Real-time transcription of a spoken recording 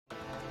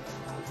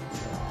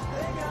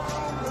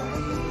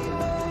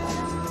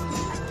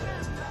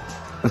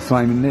The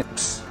Flaming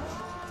Lips.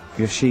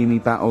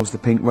 Yoshimi battles the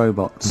Pink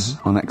Robots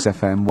on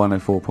XFM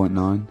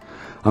 104.9.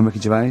 I'm Ricky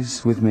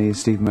Gervais. With me is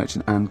Steve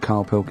Merchant and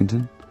Carl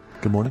Pilkington.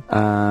 Good morning.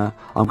 I'm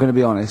going to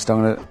be honest.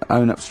 I'm going to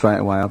own up straight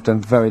away. I've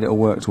done very little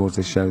work towards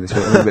this show this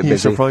week. I'm a little bit You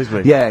busy. surprised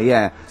me.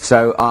 Yeah.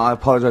 So I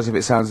apologise if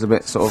it sounds a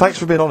bit sort of. Thanks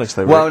for being honest,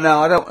 though. Well, Rick. no,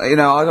 I don't. I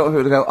don't want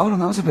people to go. Oh, no,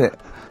 that was a bit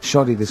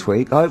shoddy this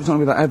week. I hope it's not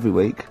going to be that every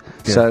week.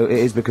 Yeah. So it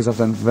is because I've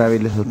done very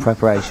little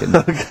preparation.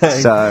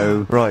 Okay.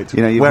 So Right.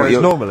 Whereas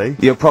normally,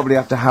 you'll probably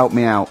have to help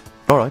me out.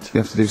 all right.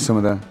 You have to do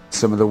some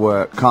of the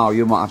work. Carl,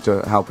 you might have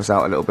to help us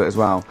out a little bit as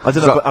well. I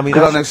don't know, but I mean,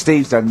 because I know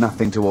Steve's done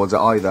nothing towards it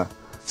either.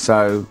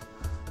 So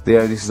the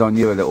onus is on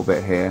you a little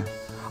bit here.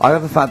 I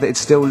love the fact that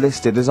it's still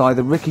listed as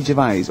either Ricky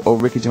Gervais or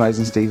Ricky Gervais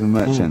and Stephen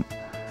Merchant.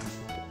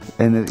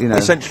 And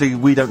Essentially,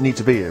 we don't need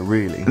to be here,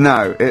 really.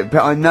 no,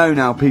 but I know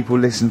now people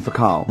listen for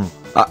Carl.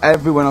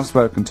 Everyone I've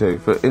spoken to,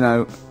 for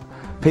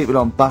people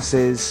on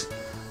buses,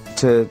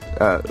 to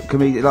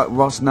comedians like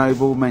Ross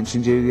Noble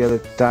mentioned you the other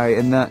day,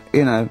 and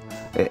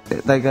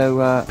they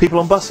go. People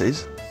on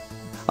buses?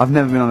 I've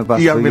never been on a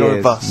bus. You haven't for been on a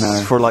years, bus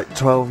no. for like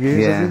 12 years,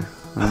 Yeah. have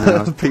I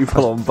know. you?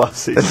 People on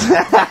buses.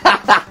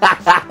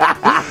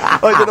 I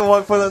don't know why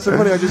I find that so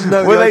funny. I just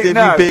know Well, the idea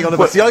of you being on a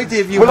bus. The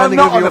idea of you I'm handing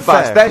not over on your a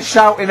bus. fare. They're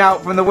shouting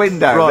out from the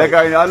window. Right. They're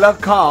going, "I love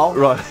Carl."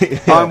 Right. yeah.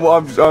 I'm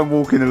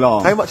walking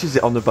along. How much is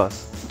it on the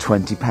bus?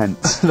 20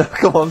 pence. No,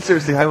 come on,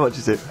 seriously, how much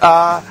is it?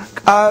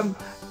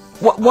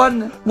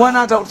 One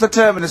adult to the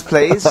terminus,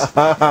 please.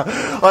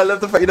 I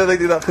love the fact, they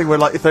do that thing where,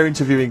 like, if they're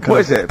interviewing kind What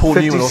of is it, Paul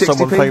 50, Newman or 60p?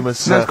 someone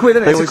famous. No, it's quid,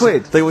 isn't it? they It's a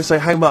always- quid. They always say,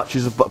 how much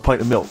is a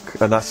pint of milk?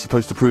 And that's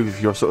supposed to prove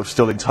if you're sort of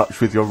still in touch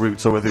with your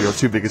roots or whether you're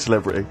too big a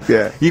celebrity.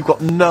 Yeah. You've got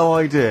no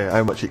idea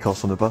how much it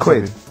costs on the bus.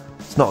 Quid? have you?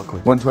 It's not a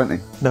quid.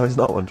 120. No, it's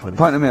not 120.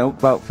 Pint of milk,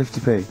 about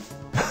 50p.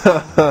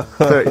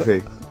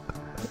 30p.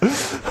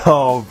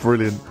 Oh,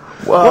 brilliant.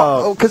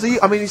 Wow. Because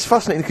it's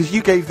fascinating because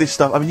you gave this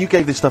stuff. I mean, you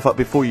gave this stuff up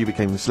before you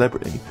became a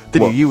celebrity,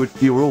 didn't What? you?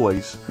 You were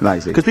always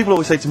Lazy. Because people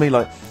always say to me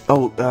like,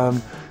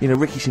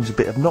 Ricky seems a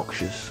bit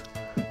obnoxious.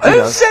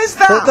 Who says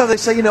that? Well, no, they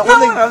say, No,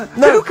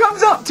 who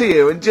comes up to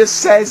you and just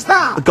says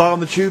that? The guy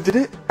on the tube did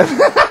it.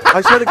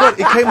 I swear to God,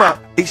 he came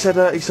up. He said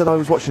I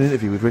was watching an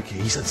interview with Ricky.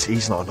 He said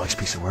he's not a nice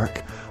piece of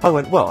work. I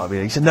went, well,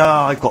 he said, no,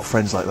 I've got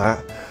friends like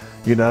that.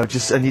 And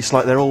it's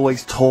like they're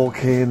always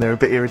talking, they're a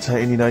bit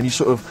irritating, and you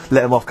sort of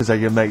let them off because they're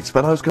your mates.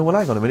 But I was going, well,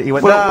 hang on a minute. He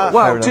went, Well,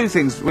 fair enough. two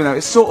things.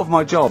 It's sort of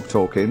my job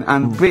talking,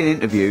 and being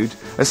interviewed.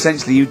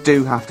 Essentially, you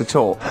do have to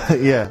talk.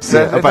 yeah, So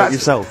yeah, if about that's-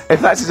 yourself.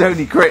 If that's his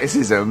only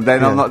criticism,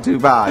 then I'm not too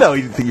bad. No,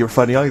 he didn't think you were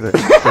funny either.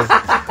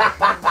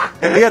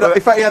 in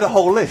fact, he had a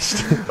whole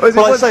list. Was it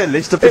Well, I one- say a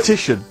list, a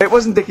petition. It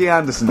wasn't Dickie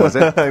Anderson, was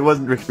it? It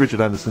wasn't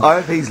Richard Anderson. I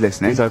hope he's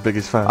listening. He's our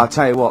biggest fan. I'll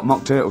tell you what,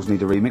 Mock Turtles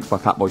need a remix by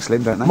Fatboy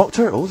Slim, don't they? Mock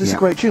Turtles is Yeah. a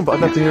great tune, but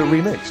I'd love to hear it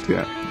remixed.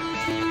 Yeah.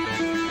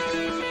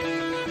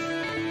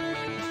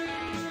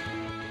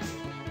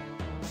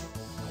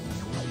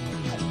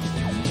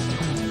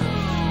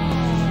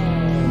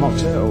 Mock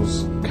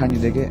Turtles, Can You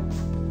Dig It?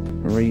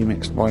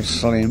 Remixed by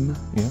Slim.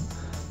 Yeah.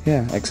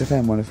 Yeah,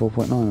 XFM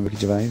 104.9, Ricky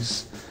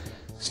Gervais,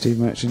 Steve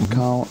Merchant,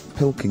 Carl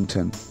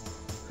Pilkington.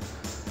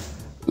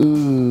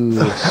 Ooh,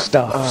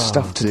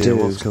 stuff to dear, do,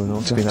 what's going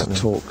on? stuff Been to happening.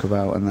 talk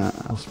about and that.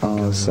 What's been I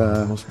going was,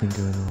 on? What's been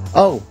going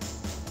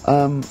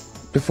on?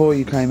 before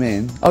you came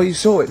in, you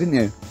saw it, didn't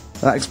you?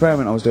 That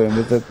experiment I was doing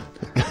with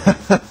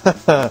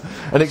the,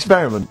 An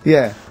experiment.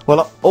 yeah.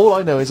 Well, all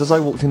I know is as I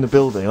walked in the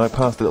building, I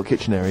passed the little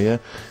kitchen area,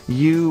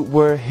 you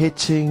were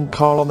hitting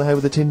Carl on the head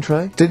with a tin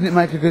tray. Didn't it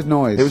make a good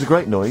noise? It was a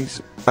great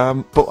noise,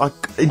 but I'm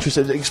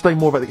interested. Explain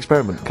more about the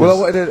experiment. 'cause-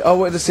 Well, I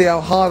wanted to see how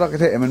hard I could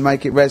hit him and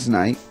make it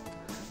resonate,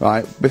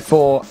 right,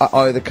 before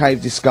I either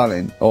caved his skull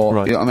in, or,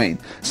 Right. you know what I mean?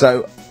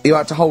 So, you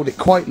had to hold it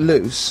quite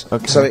loose,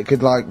 Okay. so it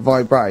could, like,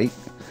 vibrate,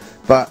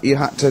 but you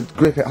had to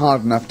grip it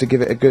hard enough to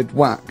give it a good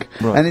whack.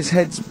 Right. And his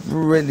head's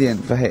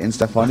brilliant for hitting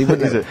stuff on. He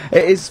wouldn't- Is it?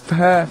 It is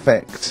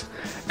perfect.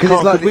 'Cause Carl,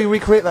 it's like could we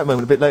recreate that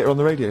moment a bit later on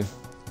the radio?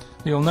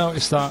 You'll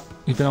notice that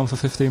you've been on for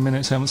 15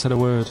 minutes, haven't said a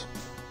word.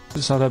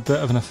 It's had a bit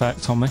of an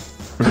effect on me.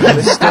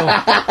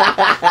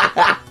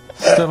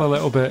 It's still a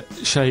little bit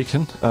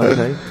shaken.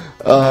 Okay.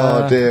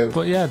 Oh, dear.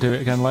 But yeah, do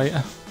it again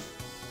later.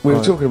 We were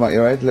Right. talking about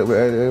your head a little bit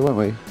earlier, weren't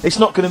we? It's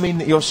not going to mean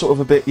that you're sort of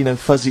a bit,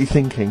 fuzzy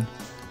thinking,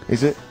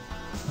 is it?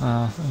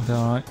 It'll be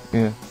alright.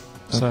 Yeah.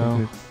 So, Okay,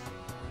 good.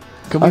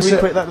 Can we I said-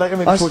 recreate that later,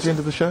 maybe I towards the end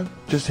of the show?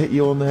 Just hit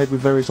you on the head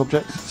with various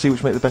objects, see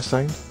which make the best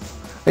sound? He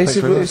Thanks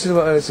said, very he much. said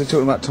about,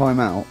 talking about Time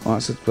Out. I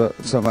said, but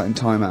something about in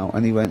Time Out,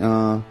 and he went,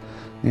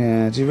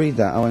 yeah, do you read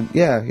that? I went,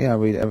 yeah, I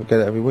read it, get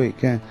it every week,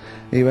 yeah.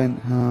 He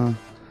went,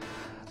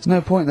 there's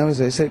no point though, is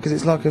there? He said, because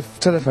it's like a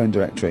telephone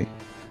directory.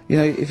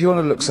 If you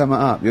want to look something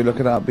up, you look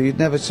it up, but you'd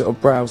never sort of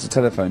browse the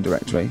telephone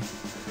directory.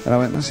 And I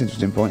went, that's an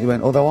interesting point. He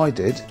went, although I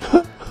did.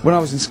 When I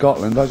was in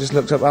Scotland, I just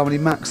looked up how many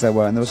Macs there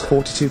were, and there was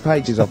 42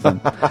 pages of them.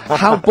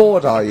 How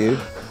bored are you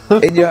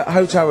in your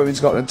hotel room in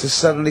Scotland to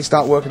suddenly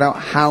start working out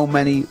how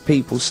many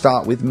people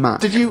start with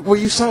Mac? Were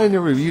you sat in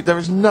your room? There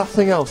is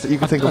nothing else that you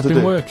could think of I've to been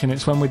do? working.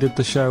 It's when we did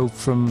the show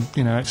from,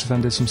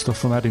 XFM did some stuff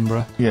from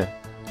Edinburgh. Yeah.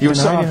 You were Been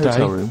a sat in your hard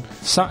hotel day. room.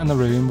 Sat in the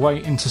room,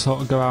 waiting to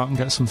sort of go out and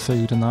get some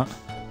food and that.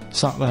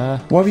 Sat there.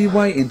 Why were you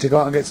waiting to go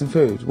out and get some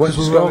food? What,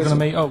 Because we were all going to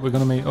meet up. We're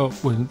going to meet up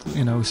with,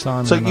 with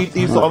Simon. So and you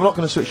that. thought, I'm not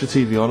going to switch the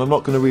TV on, I'm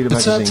not going to read a The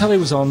magazine. telly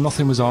was on,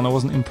 nothing was on. I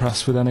wasn't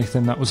impressed with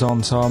anything that was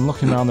on, so I'm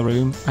looking around the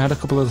room. I had a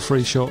couple of the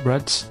free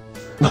shortbreads.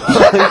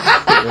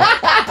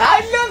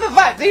 I love the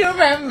fact he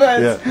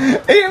remembers.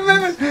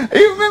 Yeah.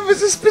 He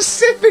remembers a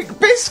specific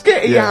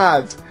biscuit he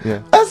Yeah. had. Yeah.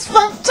 That's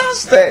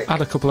fantastic.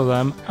 Had a couple of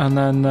them, and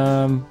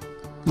then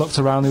looked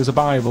around. There was a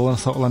Bible, and I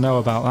thought, well, I know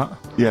about that.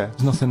 Yeah.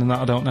 There's nothing in that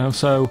I don't know.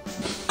 So,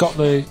 got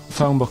the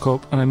phone book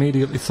up, and I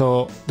immediately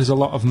thought, there's a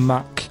lot of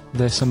Mac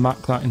this and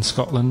Mac that in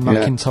Scotland. Yeah.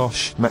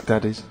 Macintosh, Mac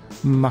Daddies.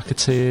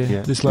 Macateer.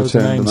 Yeah. There's loads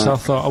Return of to names. So I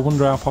Mac. thought, I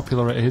wonder how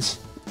popular it is.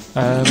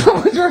 I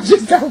wonder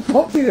just how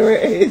popular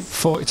it is.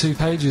 42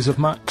 pages of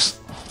Macs.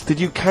 Did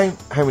you count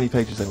how many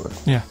pages there were?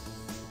 Yeah.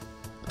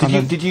 Did And you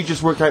then- did you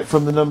just work out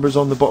from the numbers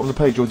on the bottom of the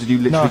page, or did you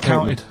literally No, I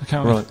count counted. them? I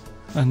counted. Right.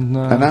 And,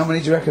 And how many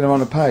do you reckon are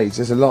on a page?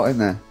 There's a lot in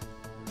there.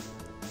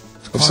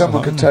 If quite a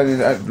someone lot, could isn't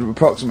tell you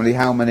approximately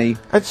how many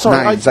And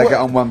sorry, names they get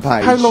on one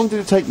page. How long did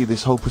it take you,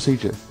 this whole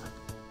procedure?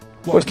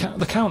 What,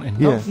 the counting?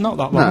 Yeah. Not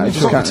that No, long. it's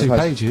it's just only 2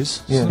 counting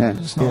pages. Yeah. So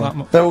it's not Yeah. that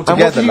much. They're all And what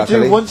together, did you luckily.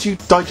 do once you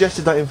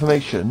digested that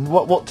information?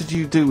 What did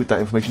you do with that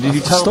information? Did you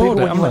tell stored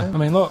people it, when you haven't I? I went?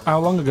 mean, look, how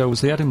long ago was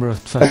the Edinburgh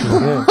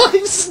Festival?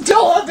 I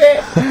stored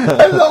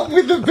it along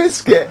with the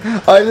biscuit.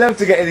 I love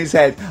to get in his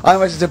head. I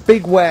imagine it's a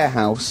big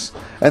warehouse,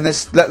 and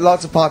there's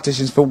lots of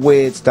partitions for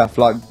weird stuff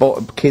like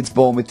kids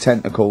born with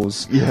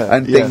tentacles Yeah,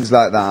 and yeah. things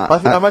like that.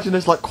 I imagine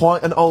there's like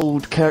quite an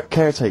old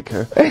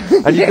caretaker,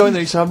 and you go in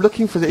there. You say, "I'm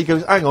looking for that." He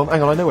goes, "Hang on,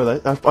 I know where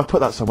that. I've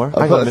put that somewhere.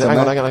 I'll Hang put on a that minute. Hang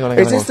on, somewhere. hang on, hang on."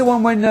 Is hang this on. the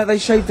one when they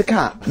shave the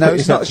cat? No,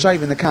 it's not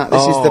shaving the cat.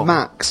 This is the Oh.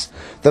 Max.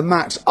 The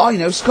Max. I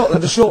know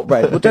Scotland, the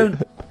shortbread. Well, don't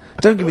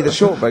give me the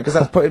shortbread because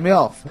that's putting me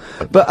off.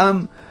 But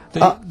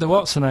The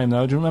what's the name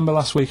though? Do you remember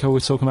last week how we were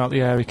talking about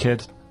the airy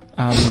kid?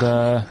 And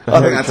I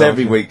think that's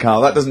every week,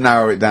 Carl. That doesn't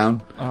narrow it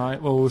down.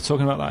 alright, well we were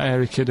talking about that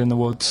airy kid in the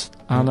woods,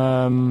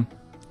 and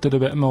did a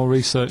bit more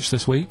research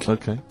this week.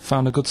 Okay,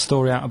 Found a good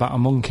story out about a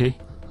monkey,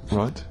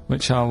 right.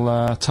 which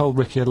I'll told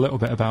Ricky a little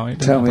bit about it.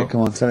 Tell didn't I? me,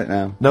 come on, tell it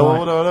now. No,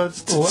 Right. no, Well, I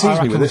tease me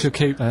reckon we with it. should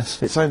keep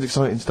this. It sounds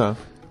exciting stuff.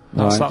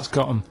 That's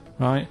got 'em,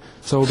 right?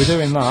 So we'll be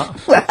doing that.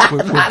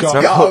 we've Now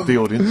got hook the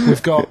audience.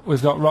 we've got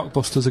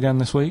Rockbusters again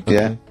this week.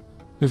 Yeah,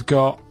 We've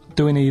got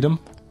Doing Edom,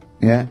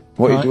 yeah.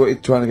 What Right. are you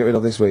trying to get rid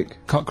of this week?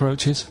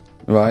 Cockroaches.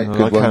 Right, I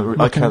good one. can't.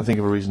 I Looking- can't think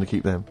of a reason to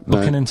keep them. No.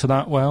 Looking into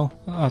that, well,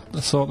 I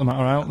sort the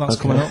matter out. That's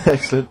Okay. coming up.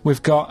 Excellent.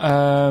 We've got.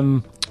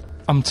 I'm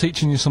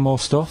teaching you some more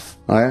stuff.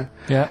 Oh, yeah?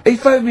 Yeah. He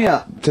phoned me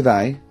up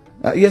today.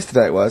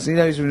 Yesterday it was. He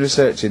knows he's been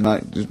researching,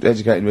 like, just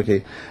educating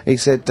Ricky. He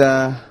said,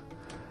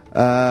 what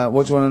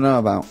do you want to know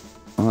about?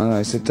 I don't know.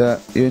 He said,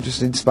 you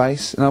interested in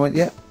space? And I went,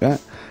 yeah, yeah.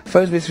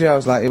 Phones me 3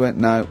 hours later. He went,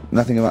 no,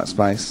 nothing about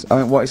space. I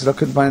went, what? He said, I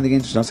couldn't find anything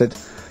interesting. I said,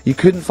 you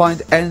couldn't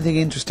find anything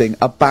interesting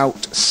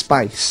about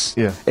space.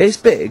 Yeah. It's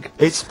big.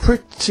 It's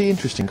pretty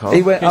interesting, Carl.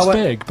 He went, It's I went,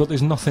 big, but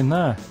there's nothing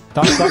there.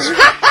 That's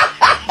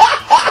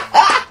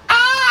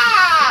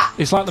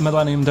it's like the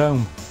Millennium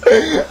Dome.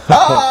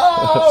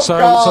 oh, So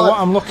God. what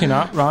I'm looking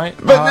at, right?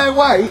 But no,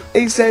 wait.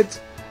 He said,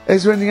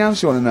 is there anything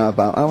else you want to know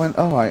about? I went,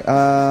 alright,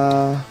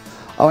 I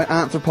went,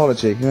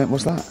 anthropology. He went,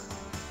 what's that?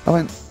 I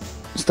went,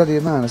 study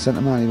of man, a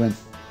centre man. He went,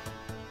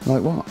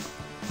 like what?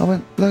 I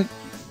went, like,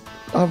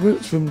 our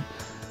roots from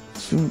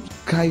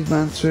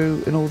caveman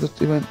through and all the,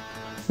 he went,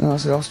 and I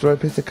said,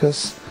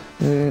 Australopithecus,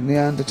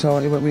 Neanderthal.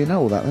 He went, well, you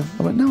know all that then?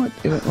 I went, no.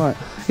 He went, right.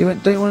 He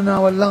went, don't you want to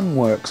know how a lung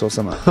works or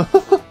something?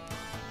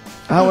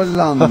 How a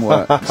lung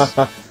works?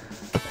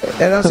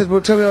 And I said, well,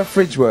 tell me how a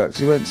fridge works.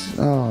 He went,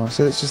 oh, I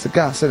said, it's just the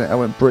gas, isn't it? I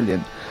went,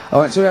 brilliant. I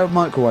went, tell me how a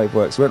microwave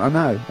works. He went, I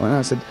know.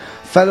 I said,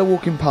 fella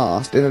walking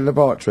past in a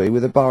laboratory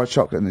with a bar of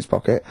chocolate in his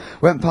pocket,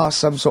 went past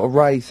some sort of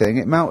ray thing,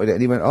 it melted it,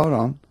 and he went, hold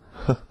on.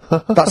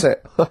 That's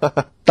it.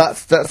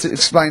 That's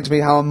explained to me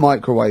how a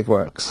microwave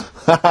works.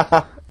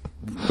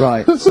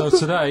 Right. So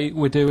today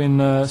we're doing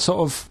sort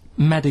of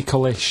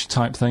medical-ish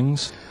type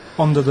things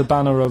under the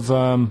banner of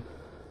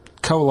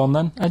colon.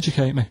 Then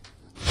educate me.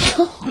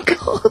 Oh,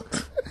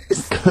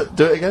 God.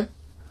 Do it again.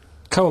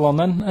 Colon.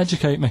 Then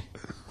educate me.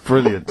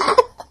 Brilliant.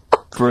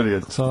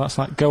 Brilliant. So that's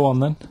like go on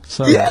then.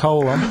 So Yeah.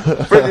 colon.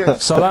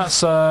 Brilliant. So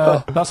that's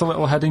a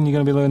little heading. You're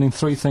going to be learning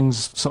 3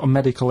 things, sort of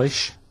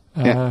medical-ish,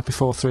 Yeah.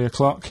 before 3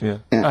 o'clock. Yeah.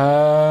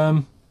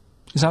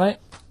 Is that it?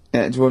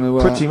 Yeah, do you want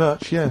to... Pretty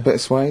much. Yeah. A bit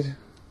of suede?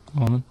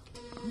 Go on then.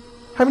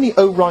 How many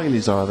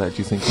O'Reillys are there, do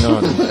you think, in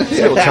Ireland? It's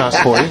a little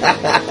task for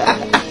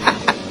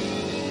you.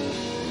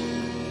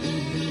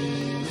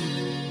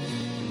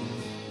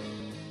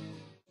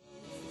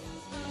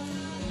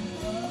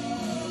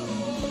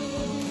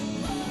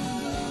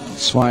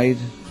 Suede,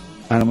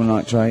 animal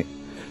nitrate.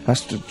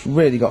 That's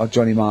really got a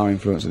Johnny Marr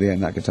influence at the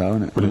end, that guitar,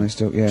 isn't it? Brilliant. And they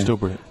still, yeah. Still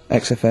brilliant.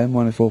 XFM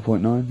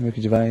 104.9,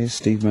 Ricky Gervais,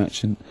 Steve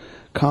Merchant,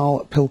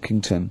 Carl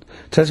Pilkington.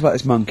 Tell us about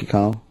this monkey,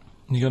 Carl.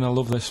 You're going to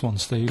love this one,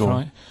 Steve, Go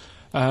on.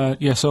 right?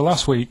 Yeah, so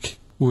last week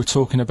we were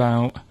talking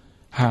about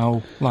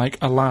how, like,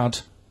 a lad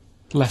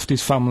left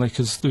his family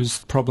because there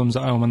was problems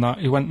at home and that.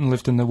 He went and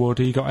lived in the wood,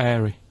 he got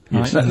airy.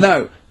 Yes. Right?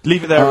 No.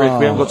 Leave it there, Rick.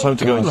 We haven't got time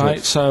to go into Right,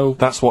 it. so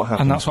That's what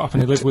happened. and that's what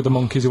happened. He lived with the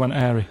monkeys. He went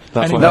airy.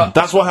 That's anyway, what happened.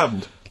 That's what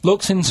happened.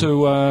 looked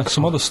into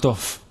some other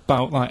stuff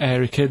about like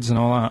airy kids and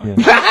all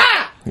that.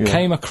 Yeah.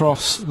 Came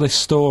across this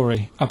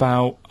story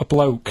about a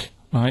bloke,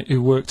 right,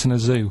 who worked in a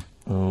zoo,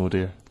 Oh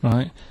dear.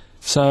 right.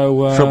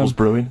 So Trouble's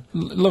brewing.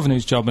 loving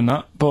his job and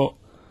that, but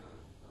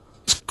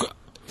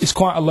it's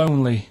quite a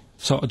lonely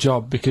sort of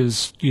job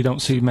because you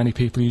don't see many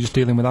people. You're just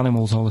dealing with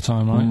animals all the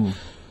time, right?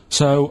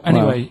 So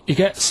anyway, he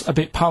gets a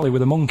bit pally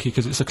with a monkey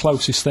because it's the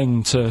closest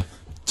thing to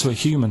a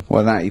human.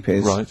 Well, that ape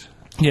is. Right.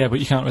 Yeah, but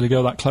you can't really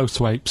go that close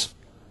to apes.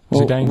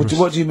 Well, They're dangerous.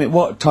 what do you mean?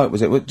 What type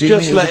was it? Do you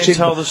Just mean it was let a him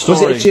tell the Was it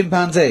story. a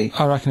chimpanzee?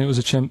 I reckon it was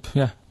a chimp.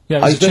 Yeah. Yeah. It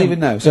Oh, was you a don't chimp. even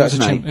know, so It was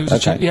it's a an chimp. ape. It was a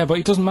chimp. Okay. Yeah, but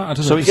it doesn't matter,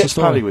 does So it? he It's the gets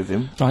story. pally with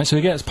him. Right, so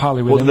he gets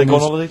pally with What, him. did they go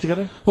on and holiday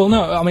together? well,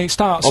 no, I mean, it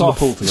starts On the off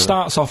pool together.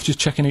 starts off just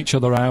checking each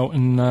other out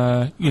and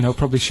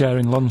probably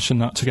sharing lunch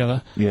and that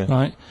together. Yeah.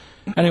 Right.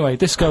 Anyway,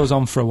 this goes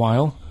on for a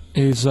while.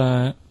 Is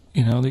they're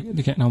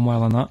getting on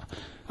well and that,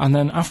 and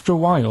then after a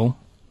while,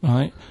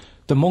 right,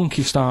 the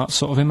monkey starts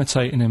sort of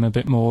imitating him a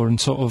bit more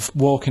and sort of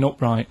walking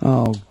upright.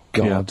 Oh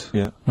God.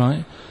 Yeah.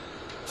 Right.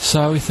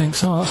 So he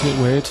thinks, oh, that's a bit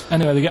weird.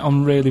 Anyway, they get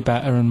on really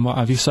better and what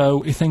have you. So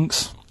he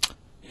thinks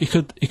he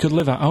could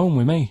live at home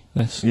with me.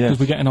 This Yeah. because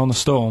we're getting on a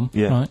storm.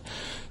 Yeah. Right.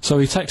 So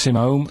he takes him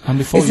home, and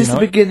before Is you this know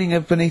the it, beginning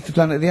of Beneath the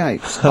Planet of the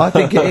Apes? I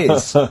think it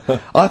is.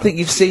 I think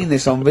you've seen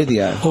this on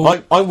video.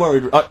 I'm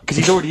worried because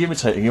he's already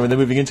imitating him and they're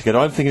moving in together.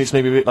 I'm thinking it's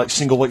maybe a bit like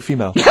Single White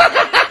Female.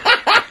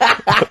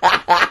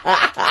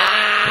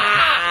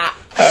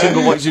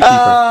 Single White Zookeeper.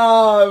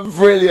 Oh,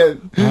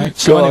 brilliant. right.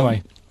 So Go on.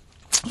 anyway,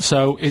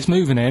 so it's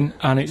moving in,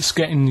 and it's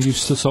getting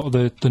used to sort of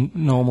the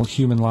normal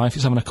human life.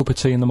 It's having a cup of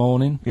tea in the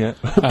morning. Yeah.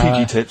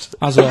 PG tips.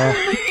 As a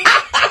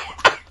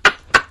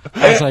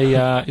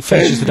he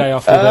finishes the day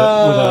off with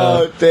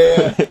Oh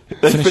dear.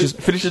 finishes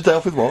Finish the day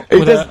off with what? He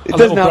with a doesn't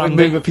little know how to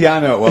brandy. move a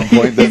piano at one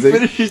point, He does he?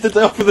 finishes the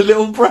day off with a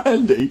little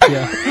brandy.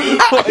 yeah.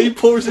 What, he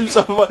pours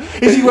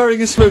himself. Is he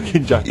wearing a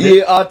smoking jacket?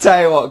 You, I'll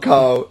tell you what,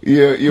 Carl.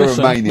 You're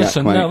Listen, a maniac,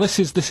 listen, mate. no, this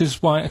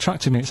is why it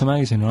attracted me. It's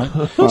amazing, right?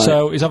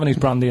 So he's having his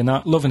brandy and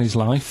that, loving his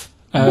life.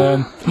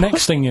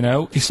 Next thing you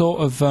know, he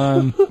sort of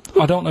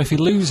I don't know if he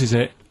loses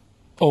it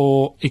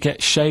or he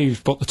gets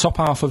shaved, but the top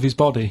half of his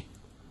body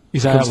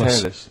is Becomes hairless,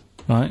 hairless.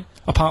 right?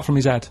 Apart from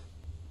his head,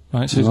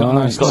 right? So he's got a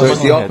Right. nice. got So a it's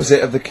the funny head.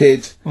 opposite of the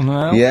kid.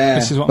 Well, Yeah.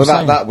 this is what well, I'm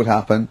saying. that would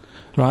happen.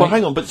 right? Well,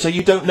 hang on, but so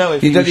you don't know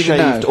if You he don't was even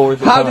shaved know. or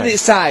if it How died? did it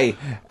say?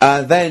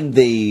 Then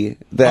the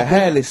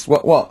hairless.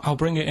 What? I'll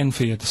bring it in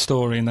for you, the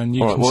story, and then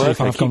you All right, can well, see if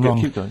okay, I've gone keep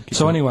wrong. going, keep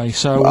so going. anyway,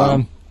 so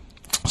Wow.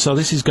 so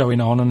this is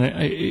going on,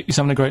 and he's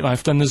having a great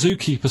life. Then the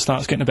zookeeper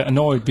starts getting a bit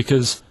annoyed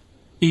because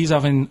he's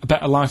having a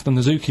better life than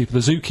the zookeeper. The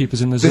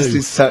zookeeper's in the This zoo.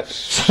 is such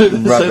So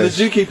the rubbish.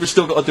 zookeeper's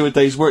still got to do a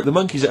day's work. The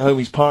monkey's at home,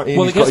 he's partying,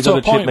 well, he's it got gets his to other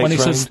a point when he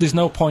chipmates says round. there's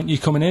no point you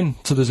coming in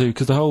to the zoo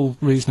because the whole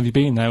reason of you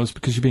being there was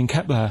because you're being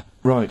kept there.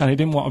 Right. And he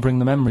didn't want to bring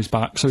the memories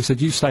back, so he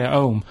said, you stay at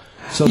home.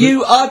 So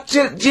You are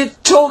you're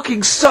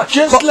talking such.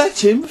 Just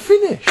let him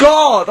finish.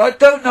 God, I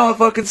don't know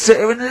if I can sit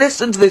here and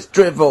listen to this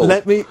drivel.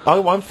 Let me.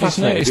 I'm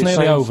fascinated. it's It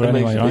nearly sounds over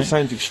anyway, amazing. right? It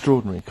sounds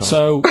extraordinary. Carl.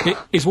 So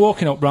he's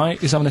walking up right,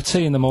 he's having a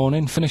tea in the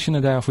morning, finishing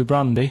the day off with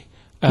brandy.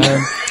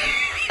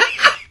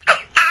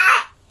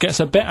 Gets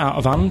a bit out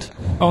of hand,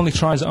 only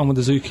tries it on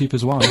with the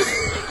zookeeper's wife.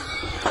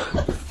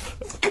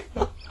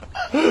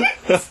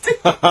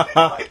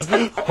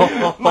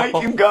 Make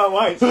him go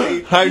away,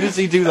 Steve. How does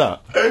he do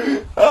that?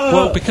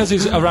 Well, because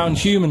he's around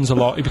humans a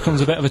lot, he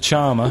becomes a bit of a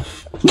charmer.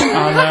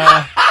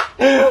 And,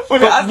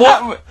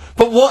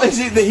 But what is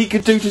it that he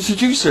could do to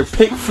seduce her?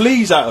 Pick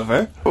fleas out of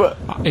her?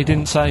 he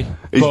didn't say.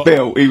 He's but-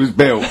 built. He was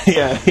built.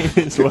 Yeah,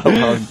 it's well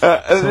done.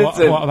 so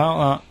what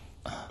about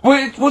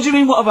that? What do you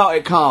mean? What about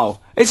it,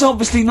 Carl? It's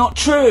obviously not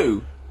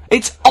true.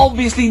 It's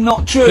obviously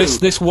not true.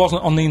 This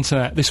wasn't on the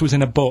internet, this was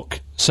in a book,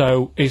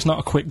 so it's not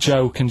a quick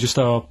joke and just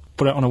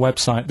put it on a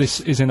website.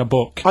 This is in a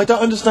book. I don't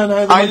understand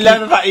how. The I monkey-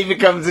 love that he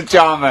becomes a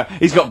charmer.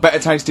 He's got better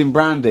taste in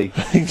brandy.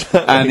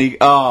 Exactly. And he,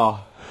 that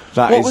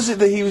What is- was it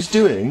that he was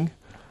doing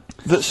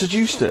that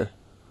seduced her?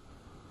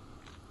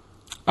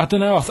 I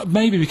don't know,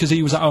 maybe because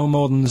he was at home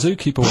more than the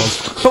zookeeper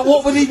was. But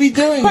what would he be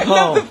doing, I love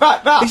Carl? the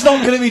fact that- He's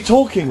not going to be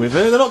talking with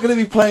her. They're not going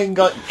to be playing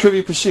like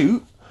Trivia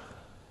Pursuit.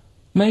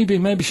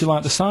 Maybe she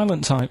liked the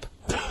silent type.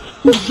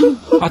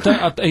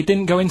 He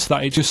didn't go into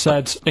that, he just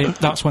said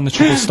that's when the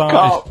trouble started.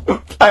 Carl,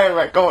 play a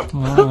record.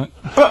 Alright.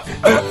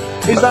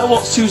 Is that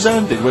what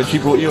Suzanne did when she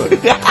brought you in? Talking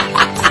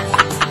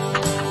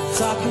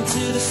to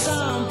the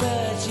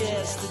songbirds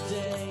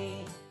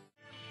yesterday.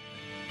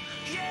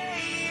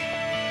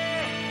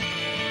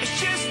 It's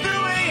just the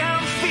way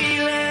I'm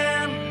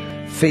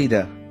feeling.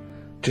 Feeder,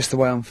 just the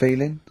way I'm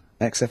feeling.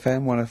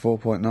 XFM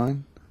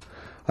 104.9.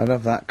 I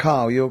love that.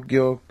 Carl, you're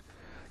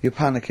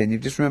panicking.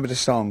 You've just remembered a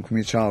song from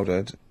your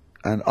childhood,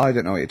 and I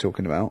don't know what you're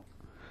talking about.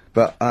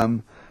 But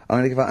I'm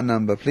going to give out a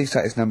number. Please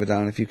take this number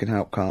down if you can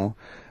help, Carl.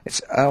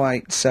 It's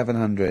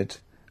 08700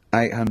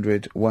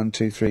 800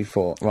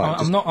 1234. Right.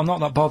 I'm not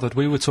that bothered.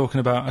 We were talking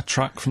about a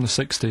track from the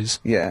 60s,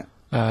 Yeah.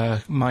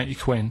 Mighty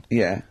Quinn,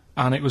 Yeah.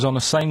 and it was on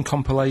the same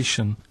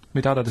compilation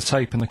my dad had a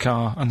tape in the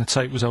car, and the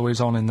tape was always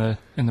on in the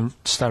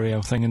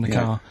stereo thing in the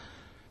Yeah. car.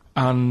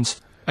 And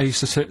I used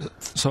to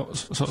sort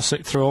of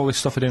sit through all this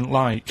stuff I didn't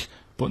like,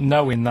 but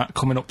knowing that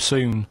coming up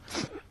soon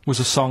was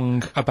a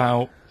song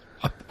about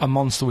a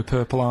monster with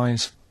purple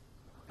eyes.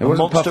 It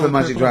wasn't monster Puff the with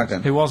Magic purple eyes?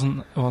 Dragon. It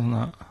wasn't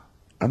that.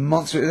 A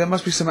monster. There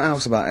must be something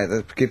else about it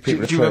that give people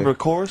Do a you clue. remember a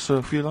chorus or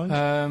a few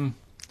lines?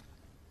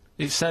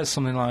 It says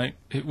something like,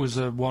 it was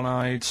a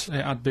one-eyed,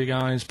 it had big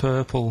eyes,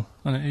 purple,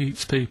 and it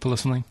eats people or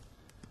something.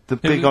 The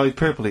Big-Eyed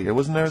Purple Eater.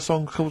 Wasn't there a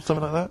song called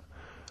something like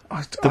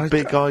that? The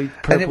Big-Eyed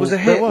Purple... And it was a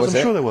hit, There was, was I'm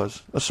it? sure there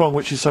was. A song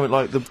which is something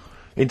like the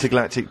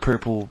Intergalactic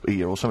Purple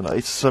Eater or something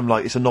like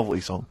that. It's a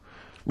novelty song.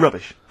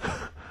 Rubbish.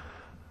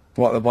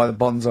 What, by the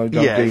Bonzo Dog?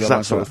 Yeah, Dealer, it's that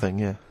like sort of thing,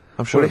 yeah.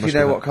 I'm sure What it if you must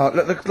know be what car...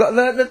 Look,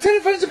 the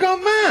telephones have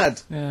gone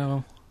mad! Yeah,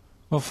 well,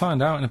 we'll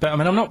find out in a bit. I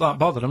mean, I'm not that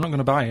bothered, I'm not going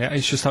to buy it,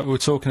 it's just that we were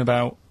talking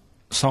about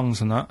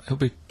songs and that. It'll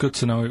be good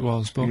to know who it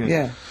was, but...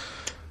 Yeah.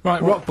 Right,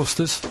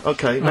 Rockbusters. that.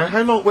 Okay, now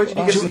how long... Where did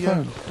you Answer get the the...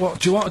 phone. What,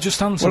 do you want to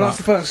just answer Well, that?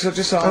 answer the phone, so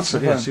just answer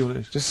the yeah, phone. see what it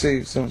is. Just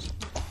see... Some...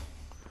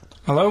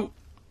 Hello?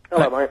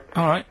 Hello, mate.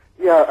 Alright.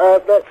 Yeah,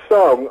 that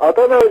song, I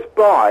don't know if it's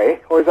by,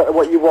 or is that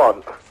what you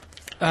want?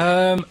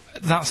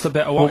 That's the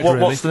bit I wanted, really.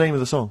 What's the name of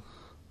the song?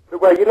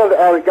 Well, you know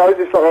how it goes,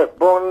 it's like,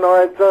 Born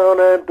nights on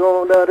a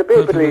dawn,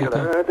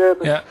 the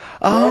Yeah.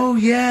 Oh,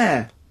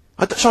 yeah!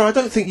 Sorry, I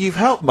don't think you've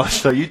helped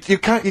much, though. You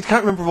can't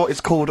remember what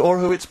it's called or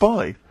who it's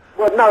by.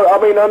 Well, no,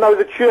 I mean, I know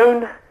the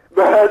tune,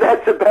 but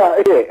that's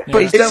about it.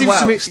 But he's It done seems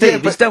well. to me- Steve, yeah,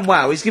 but- he's done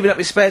well. He's given up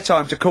his spare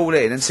time to call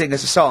in and sing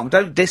us a song.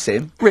 Don't diss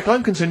him. Rick,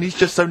 I'm concerned he's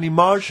just only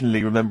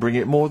marginally remembering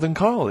it more than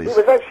Carl is.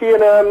 It was actually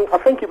in, I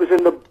think it was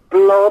in the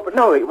Blob,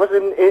 no, it was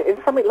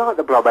in something like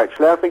the Blob,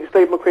 actually. I think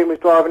Steve McQueen was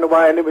driving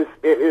away and it was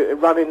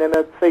running in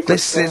a sequence.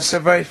 This is so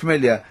very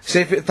familiar. See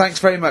if thanks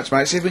very much,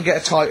 mate. See if we can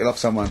get a title off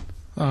someone.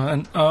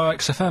 And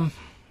XFM.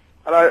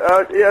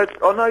 Hello, yeah,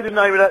 I know the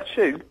name of that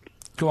tune.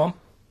 Go on.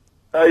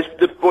 It's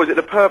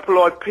the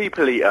Purple-Eyed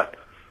People Eater?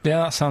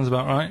 Yeah, that sounds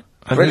about right.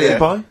 And who's Brilliant. it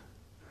by?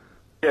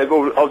 Yeah,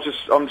 well,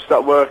 I'm just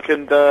at work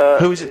and,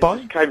 Who is it by?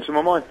 just came to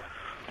my mind.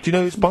 Do you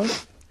know who it's by?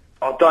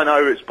 I don't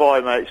know who it's by,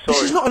 mate, sorry.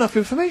 This is not enough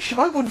information.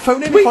 I wouldn't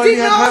phone in We if I only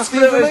didn't had half ask the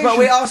them, but information.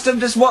 we asked them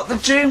just what the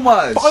tune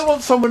was. But I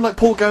want someone like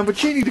Paul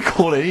Gambaccini to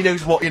call in. He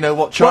knows what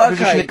chart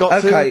position it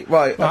got to. okay, right.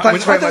 Right,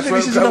 Thanks I very don't much. think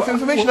this is enough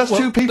information. That's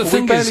two people. The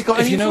thing We barely is, got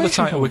if any you know the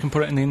information title, from. we can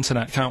put it in the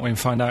internet, can't we, and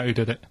find out who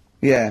did it.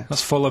 Yeah.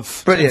 That's full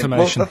of Brilliant.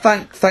 Well,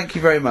 information. thank you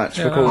very much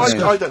for Yeah, calling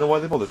in. I don't know why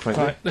they bothered,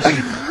 frankly. Right, listen,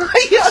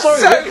 You're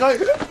Sorry, so-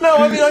 Rick, no,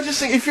 I mean, I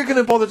just think if you're going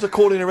to bother to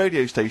call in a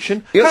radio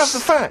station, You're have s- the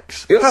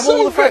facts. you're Have so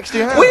all the facts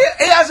you have.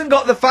 He hasn't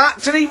got the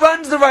facts, and he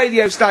runs the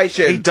radio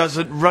station. He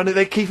doesn't run it.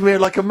 They keep him here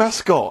like a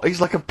mascot. He's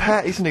like a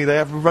pet, isn't he? They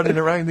have him running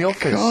around the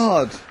office.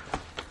 God.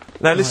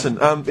 Now listen,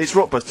 it's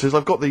Rockbusters.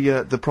 I've got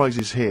the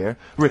prizes here.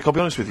 Rick, I'll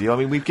be honest with you. I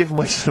mean, we've given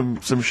away some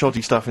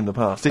shoddy stuff in the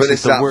past. This But is this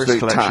is the worst absolute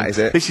collection. tat, is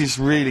it? This is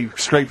really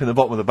scraping the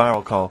bottom of the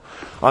barrel, Carl.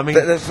 I mean,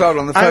 Hold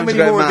on, the how phones many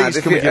are going more of mad. these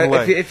If, can we give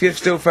away? if you're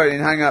still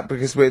phoning, hang up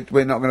because we're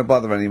not going to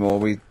bother anymore.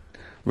 We're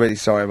really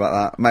sorry about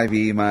that.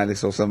 Maybe email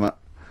us or something.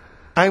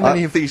 How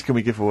many of these can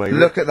we give away? Rick?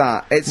 Look at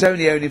that. It's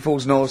only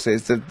Fools and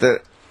Horses.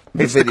 The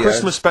It's video. the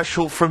Christmas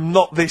special from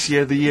not this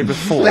year, the year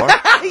before.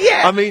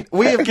 Yeah. I mean,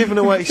 we have given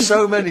away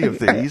so many of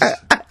these.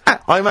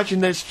 I imagine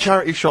there's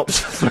charity shops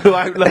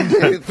throughout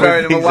London.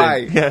 Throwing them with these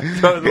away. in. Yeah,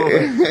 throwing them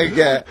away.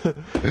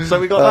 Yeah. So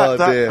we got Oh,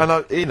 that, dear.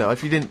 and you know,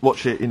 if you didn't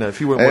watch it, you know, if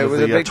you weren't It one of was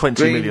a the big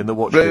 20 green, million that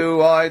watched it,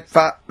 blue-eyed,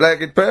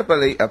 fat-legged,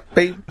 purple-eater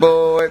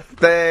people. If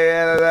they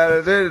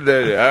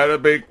had a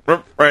big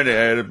and they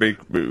had a big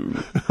boo.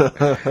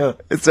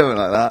 It's something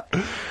like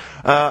that.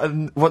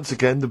 and once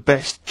again, the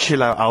best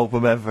chill-out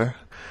album ever,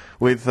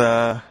 with,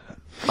 I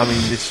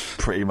mean, this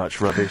pretty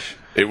much rubbish.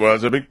 It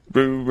was a big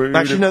boo.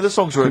 Actually, no, the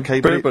songs were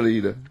okay, but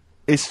Purple-eater.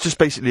 it's just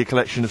basically a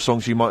collection of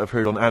songs you might have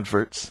heard on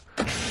adverts.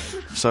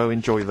 So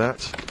enjoy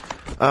that.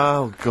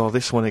 Oh god,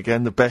 this one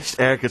again, the best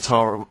air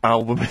guitar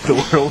album in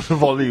the world,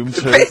 Volume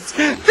 2.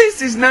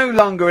 This is no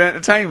longer an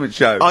entertainment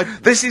show.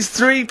 This is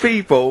three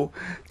people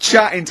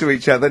chatting to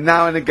each other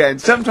now and again.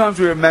 Sometimes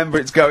we remember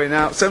it's going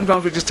out.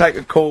 Sometimes we just take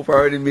a call for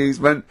our own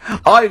amusement.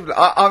 I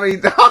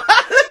mean,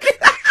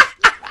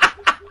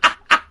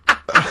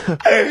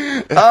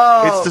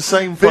 It's the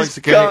same price this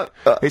again.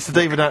 guy- It's the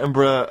David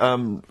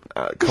Attenborough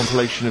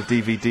compilation of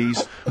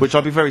DVDs, which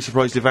I'd be very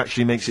surprised if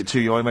actually makes it to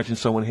you. I imagine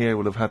someone here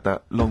will have had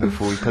that long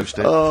before we post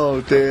it.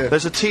 Oh dear.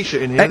 There's a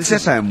T-shirt in here. This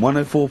is- XFM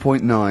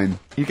 104.9.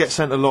 you get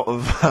sent a lot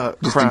of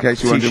Just crap in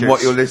case you're wondering T-shirts.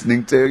 what you're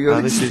listening to.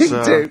 You're This listening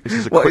is to. this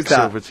is a What is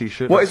Quicksilver that?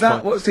 T-shirt. What is That's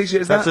that? fine. What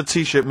T-shirt is That's that? a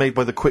T-shirt made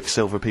by the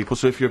Quicksilver people.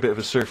 So if you're a bit of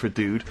a surfer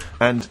dude,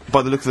 and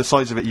by the look of the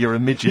size of it, you're a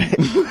midget,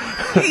 You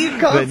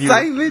can't then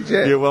say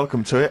midget. You're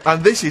welcome to it.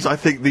 And this is, I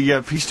think,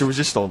 the piece de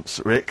resistance,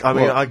 Rick. I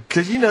mean, What?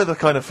 because you know the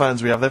kind of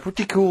fans we have. They're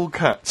pretty cool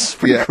cats. guides,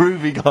 pretty Yeah.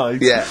 groovy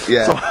guides. Yeah,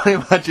 yeah. So I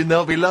imagine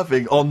they'll be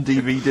loving on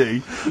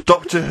DVD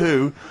Doctor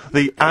Who,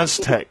 the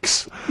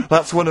Aztecs.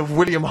 That's one of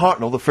William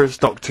Hartnell, the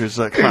first Doctor's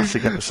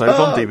classic episodes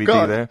on DVD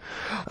God. there.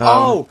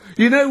 Oh,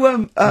 you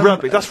know,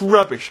 Rubbish. That's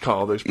rubbish,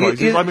 Carl, those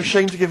prizes. you- I'm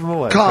ashamed to give them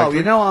away. Carl, frankly.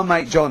 you know our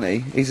mate Johnny?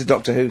 He's a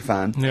Doctor Who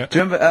fan. Yeah. Do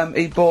you remember,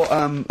 he bought,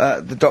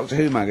 the Doctor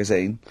Who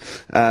magazine,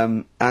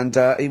 and,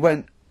 he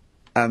went,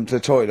 to the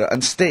toilet,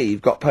 and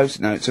Steve got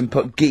post-it notes and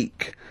put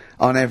geek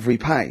on every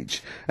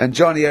page. And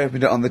Johnny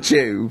opened it on the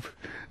tube,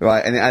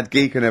 right, and it had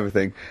geek and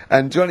everything.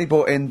 And Johnny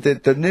bought in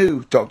the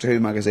new Doctor Who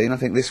magazine, I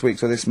think this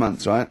week's or this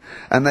month's, right?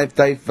 And they've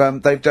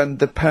done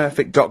the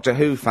perfect Doctor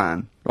Who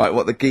fan, right,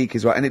 what the geek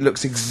is, right, and it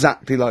looks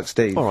exactly like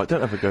Steve. All right,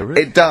 don't have a go, Rick.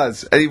 It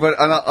does, and,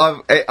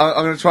 I'm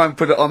going to try and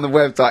put it on the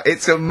website.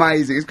 It's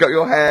amazing. It's got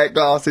your hair,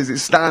 glasses. It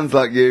stands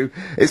like you.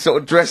 It's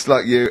sort of dressed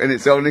like you, and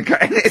it's only.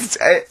 And it's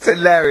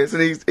hilarious.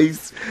 And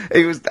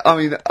he was. I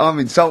mean, I'm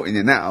insulting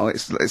you now. It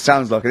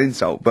sounds like an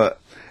insult, but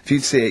if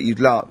you'd see it, you'd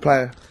laugh.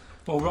 Play.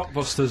 Well,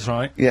 Rockbusters,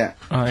 right? Yeah.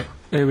 Right,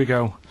 here we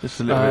go. Just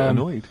a little bit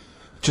annoyed.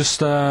 Just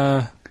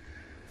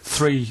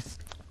 3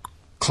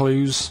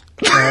 clues.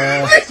 We've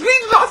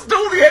lost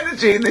all the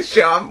energy in this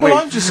show, haven't we?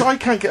 Well, I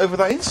can't get over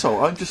that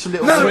insult. I'm just a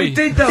little... No, Three. we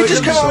did though. It It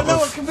just was came out, sort no,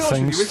 I of can be honest with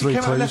things, you, Rick, three it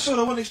came out left clues. field.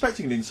 I wasn't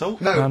expecting an insult.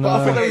 No, And, but I I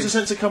think thought there it was a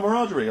sense of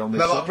camaraderie on this.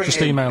 No, I'll bring Just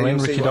it in, email and in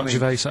you'll see what I mean.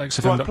 Right,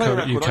 play a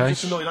record. I'm ricky.gervais@xfm.co.uk.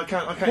 just annoyed. I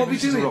can't What are we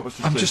listen to doing?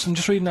 Robert's I'm clues.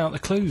 just reading out the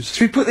clues.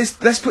 Should we put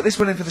this? Let's put this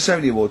one in for the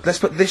Sony Award. Let's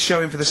put this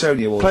show in for the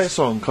Sony Award. Play a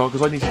song, Carl,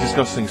 because I need to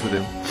discuss things with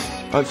him.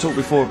 I've talked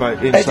before about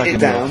Edit inside it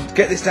down.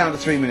 Get this down to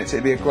 3 minutes.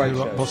 It'd be a great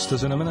show.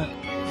 Rockbusters in a minute.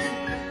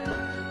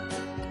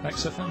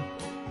 XFM.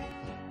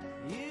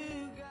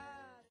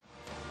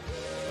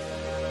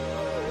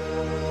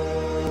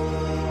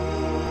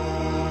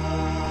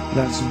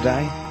 Lonesome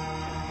Day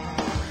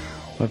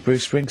by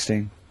Bruce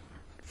Springsteen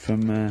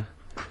from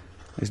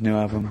his new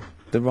album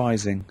The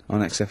Rising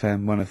on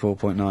XFM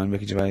 104.9.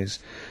 Ricky Gervais,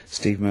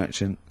 Steve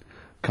Merchant,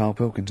 Carl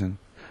Pilkington.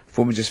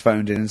 Foreman just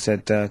phoned in and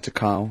said to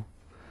Carl,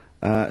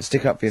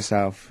 stick up for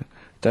yourself,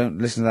 don't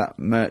listen to that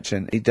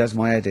Merchant, he does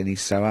my head in,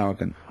 he's so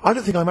arrogant. I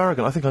don't think I'm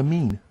arrogant, I think I'm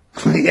mean.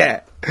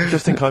 Yeah, I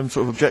just think I'm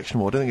sort of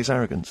objectionable. I don't think it's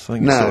arrogance. I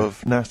think No. it's sort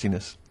of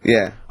nastiness.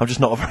 yeah. I'm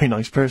just not a very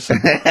nice person.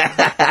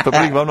 But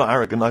believe me, I'm not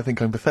arrogant, I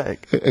think I'm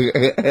pathetic. We've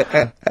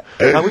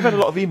had a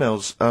lot of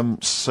emails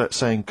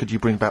saying, could you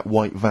bring back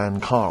White Van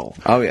Carl?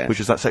 Oh, yeah. Which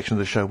is that section of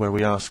the show where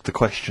we ask the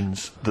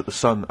questions that the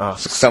Sun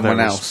asks Someone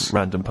various else.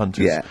 random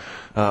punters Yeah.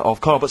 of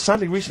Carl. But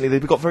sadly, recently,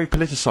 they've got very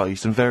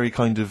politicised and very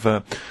kind of,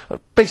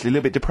 basically a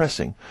little bit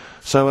depressing.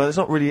 So there's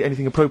not really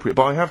anything appropriate.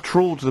 But I have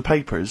trawled the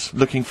papers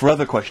looking for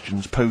other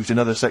questions posed in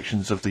other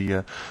sections of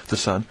the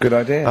Sun. Good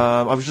idea.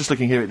 I was just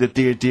looking here at the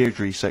Dear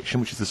Deirdre section,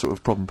 which is the sort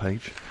of problem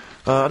page.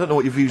 I don't know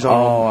what your views are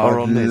Oh, are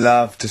I'd on this.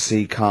 love to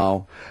see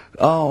Carl.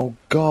 Oh,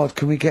 God,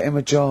 can we get him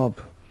a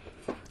job?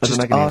 As an Just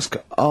agony. ask,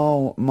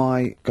 oh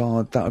my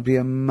God, that would be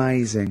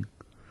amazing.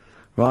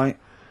 Right?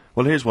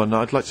 Well, here's one.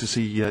 I'd like to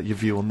see your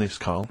view on this,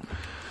 Carl.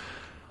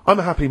 I'm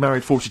a happily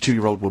married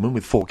 42-year-old woman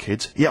with 4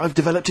 kids, yet I've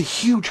developed a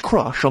huge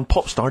crush on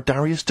pop star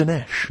Darius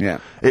Dinesh. Yeah.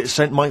 It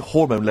sent my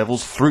hormone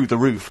levels through the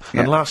roof,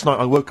 Yeah. and last night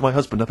I woke my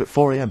husband up at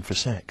 4 a.m. for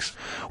sex.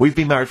 We've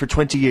been married for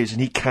 20 years and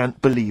he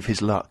can't believe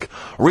his luck.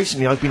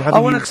 Recently I've been having... I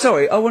want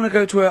to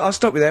go to I'll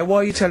stop you there. Why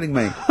are you telling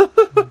me?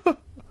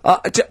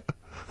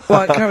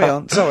 Right, carry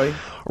on. Sorry.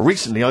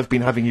 Recently, I've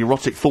been having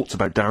erotic thoughts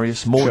about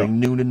Darius morning,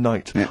 noon and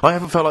night. Yeah. I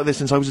haven't felt like this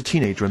since I was a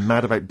teenager and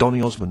mad about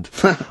Donny Osmond.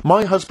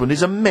 My husband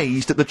is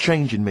amazed at the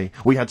change in me.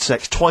 We had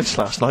sex twice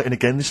last night and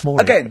again this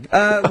morning. Again,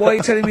 why are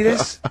you telling me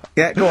this?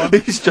 Yeah, go on.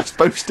 He's just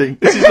boasting.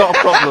 This is not a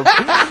problem.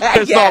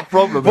 It's not a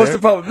problem. What's here.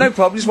 the problem? No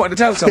problem, just wanted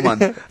to tell someone.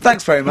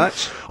 Thanks very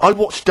much. I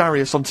watched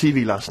Darius on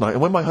TV last night,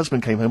 and when my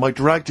husband came home, I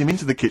dragged him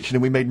into the kitchen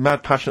and we made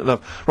mad, passionate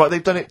love. Right,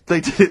 they've done it. They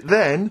did it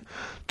then,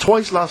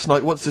 twice last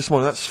night, once this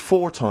morning. That's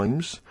 4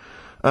 times.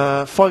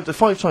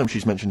 5 times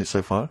she's mentioned it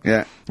so far.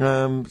 Yeah.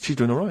 She's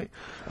doing all right.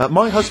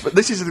 My husband.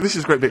 This is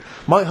a great bit.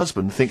 My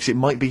husband thinks it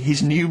might be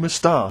his new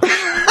moustache.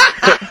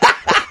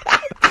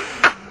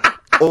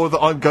 Or that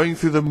I'm going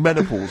through the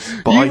menopause,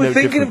 but I You know were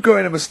thinking different. of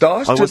growing a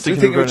moustache? I was Just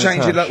thinking think of it would growing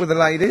a change your tash. luck with the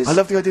ladies? I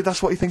love the idea.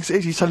 That's what he thinks it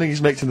is. He's telling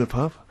his mates in the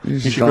pub. You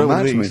should gone grow one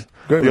mad of to me. these.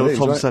 Grow The one old of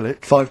Tom these, right?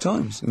 Selleck. 5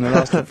 times in the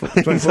last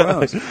 24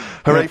 hours.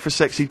 Hooray for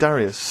sexy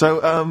Darius. So,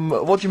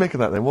 what do you make of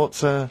that then?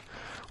 What are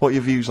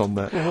your views on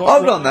that?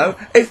 Hold on though,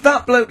 if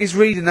that bloke is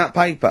reading that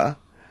paper,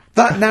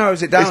 that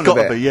narrows it down It's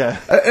gotta a bit. be, yeah.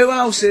 Who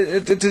else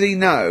did he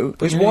know?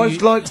 His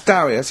wife likes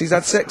Darius, he's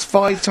had sex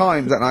 5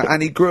 times that night,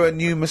 and he grew a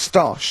new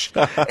moustache.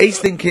 He's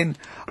thinking,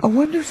 I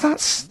wonder if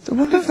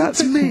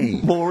that's me.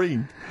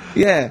 Maureen.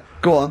 Yeah,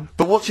 go on.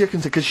 But what's your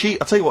concern? Because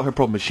I'll tell you what her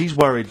problem is. She's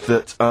worried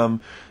that,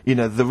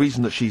 the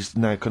reason that she's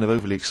now kind of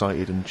overly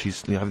excited and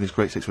she's having this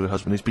great sex with her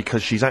husband is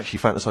because she's actually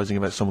fantasising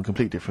about someone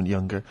completely different,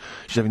 younger.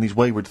 She's having these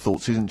wayward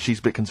thoughts. She's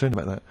a bit concerned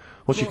about that.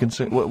 What's your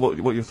concern? What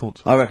are your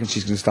thoughts? I reckon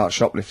she's going to start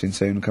shoplifting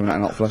soon and coming out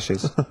in hot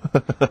flushes.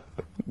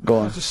 Go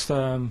on. Just,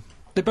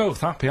 they're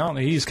both happy, aren't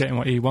they? He's getting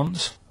what he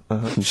wants.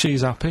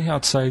 She's happy.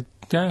 I'd say,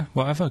 yeah,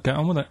 whatever, get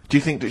on with it. Do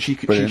you think that she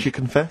Brilliant. should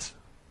confess?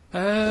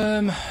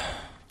 Um,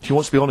 She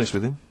wants to be honest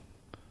with him.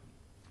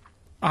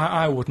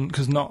 I wouldn't,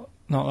 because not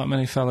that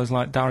many fellas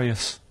like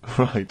Darius.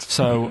 Right.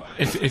 So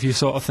if you're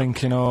sort of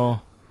thinking,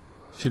 oh,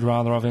 she'd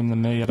rather have him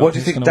than me, I don't What do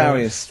you it's think gonna work.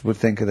 Darius would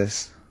think of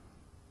this?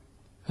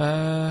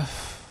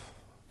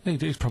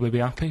 He'd probably be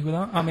happy with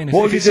that. I mean, if,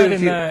 What if would you it said do if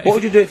in you? there, What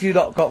would you do if you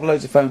got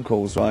loads of phone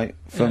calls, right,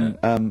 from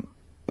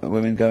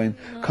women going,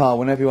 "Carl,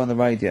 whenever you're on the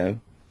radio,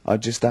 I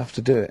just have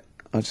to do it.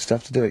 I just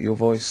have to do it. Your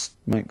voice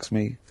makes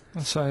me."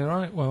 I'd say,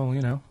 right, well,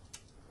 you know,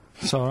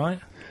 it's all right.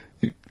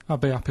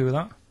 I'd be happy with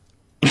that.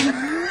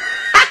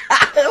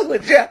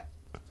 Would you?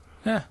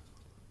 Yeah.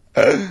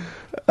 I mean,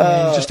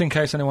 just in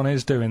case anyone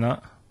is doing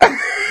that.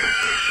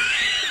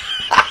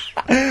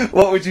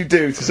 What would you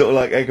do to sort of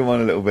like egg them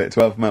on a little bit to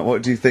help them out?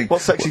 What do you think?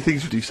 What sexy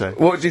things would you say?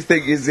 What do you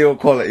think is your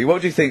quality?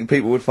 What do you think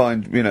people would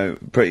find, you know,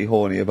 pretty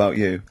horny about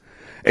you?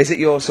 Is it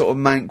your sort of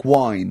mank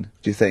wine?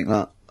 Do you think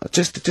that?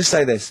 Just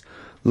say this,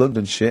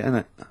 London shit,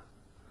 innit?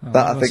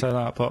 That I say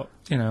that, but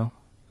you know,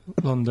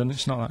 London,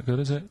 it's not that good,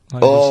 is it?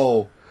 Like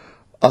Oh,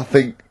 I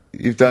think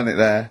you've done it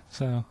there.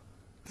 so,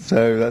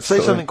 So that's Say sort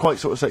of- something quite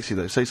sort of sexy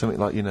though. Say something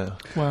like, you know,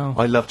 well,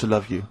 I love to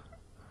love you.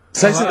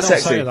 Say I something don't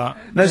sexy. say that.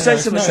 No, You say know,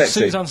 something no, sexy.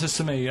 Suze answers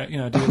to me, you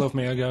know, do you love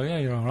me? I go, yeah,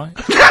 you're all right.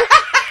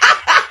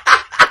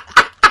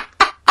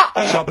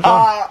 Job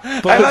done.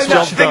 And But I know,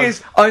 job the thing done.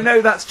 is, I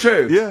know that's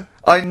true. Yeah.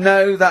 I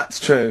know that's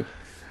true.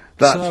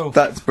 So-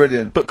 That's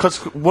brilliant. But because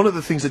one of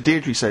the things that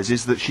Deirdre says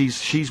is that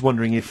she's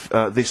wondering if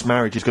this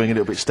marriage is going a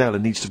little bit stale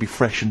and needs to be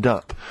freshened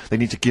up. They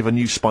need to give a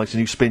new spice, a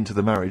new spin to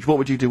the marriage. What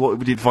would you do?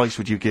 What advice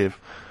would you give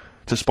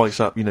to spice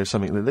up, you know,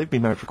 something that they've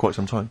been married for quite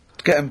some time?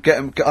 Get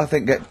I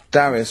think get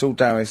Darius, all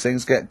Darius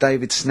things, get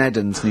David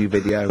Snedden's new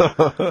video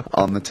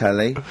on the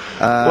telly.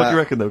 What do you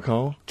reckon though,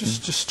 Carl?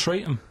 just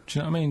treat them. Do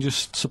you know what I mean?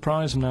 Just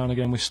surprise them now and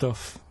again with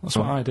stuff. That's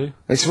what I do.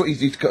 It's what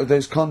you got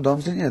those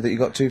condoms, didn't you, that you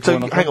got two So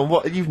for hang on,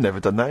 what? You've never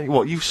done that?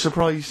 What? You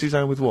surprised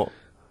Suzanne with what?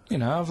 You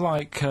know, I've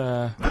like,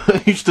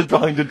 You stood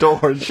behind a door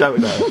and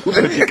shouted at her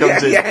when she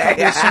comes in.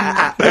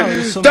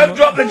 there's some- Don't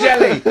drop the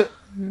jelly!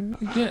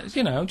 Yeah,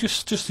 you know,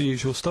 just the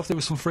usual stuff. There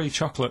was some free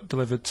chocolate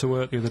delivered to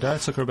work the other day. I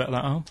took her a bit of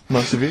that home.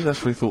 Nice of you. That's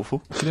very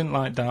thoughtful. She didn't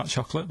like dark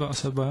chocolate, but I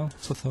said, well,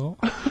 it's a thought.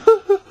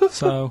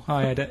 So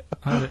I had it.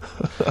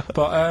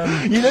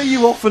 But You know,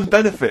 you often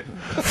benefit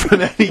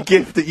from any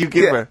gift that you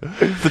give her.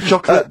 The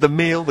chocolate, the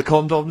meal, the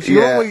condoms.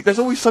 Yeah. There's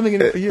always something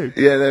in it for you.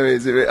 Yeah, there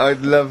is. I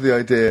love the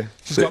idea.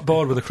 she's got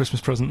bored with a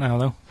Christmas present now,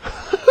 though.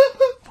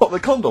 What, the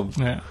condoms?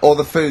 Yeah. Or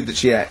the food that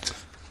she ate.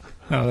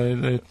 No,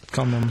 the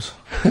condoms.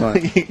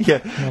 Right.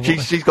 Yeah,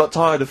 she's got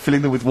tired of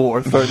filling them with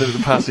water, throwing them at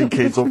the passing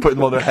kids, or putting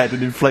them on their head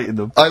and inflating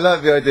them. I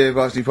love the idea of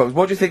asking problems.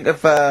 What do you think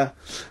of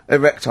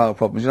erectile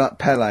problems? You know that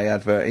Pele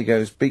advert? He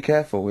goes, "Be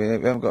careful, we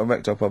haven't got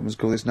erectile problems.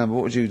 Call this number."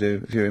 What would you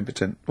do if you're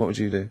impotent? What would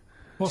you do?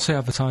 What's the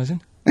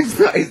advertising?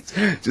 It's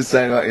just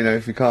saying, like, you know,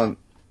 if you can't,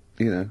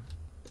 you know.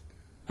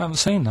 I haven't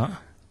seen that.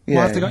 Yeah.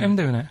 Why have they got him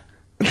doing it?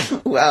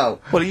 Well,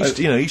 Well, he used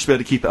to, he used to be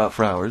able to keep it up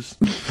for hours.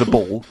 The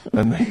ball,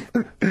 and they,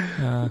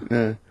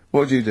 yeah.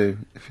 What would you do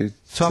if you To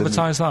suddenly-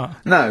 advertise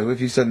that? No, if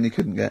you suddenly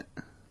couldn't get,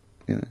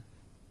 you know,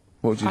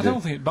 what would you I do?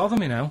 don't think it'd bother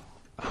me now.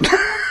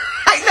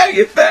 I know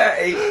you're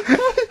 30.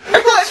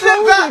 What's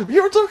wrong with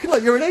you were talking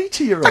like you're an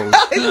 80-year-old.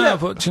 No,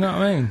 but do you know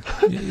what I mean?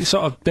 You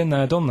sort of been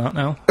there, done that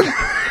now.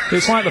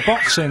 It's like the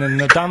boxing and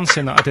the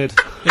dancing that I did.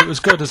 It was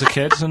good as a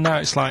kid, and now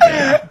it's like,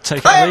 yeah,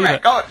 take it or leave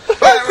it.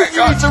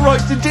 You need to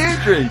write to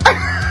Deirdre.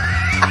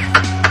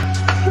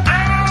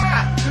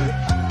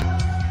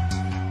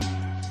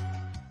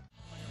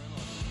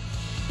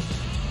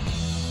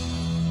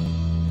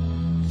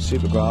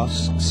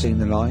 Supergrass, Seen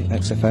the Light,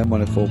 XFM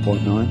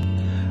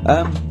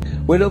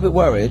 104.9. We're a little bit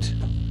worried.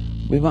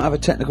 We might have a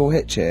technical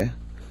hitch here.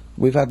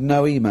 We've had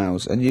no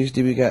emails, and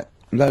usually we get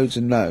loads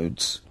and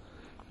loads.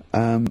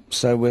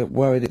 So we're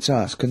worried it's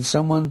us. Can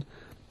someone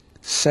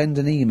send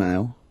an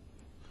email?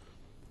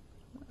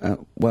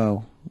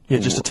 Well... Yeah,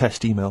 just a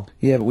test email.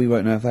 Yeah, but we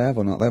won't know if they have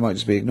or not. They might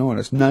just be ignoring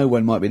us. No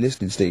one might be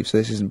listening, Steve, so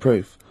this isn't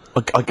proof.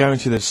 I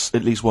guarantee there's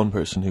at least one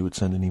person who would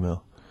send an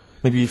email.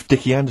 Maybe if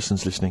Dickie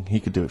Anderson's listening, he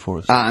could do it for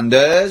us.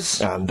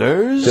 Anders!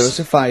 Anders? Do us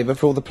a favour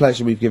for all the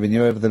pleasure we've given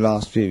you over the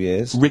last few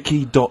years.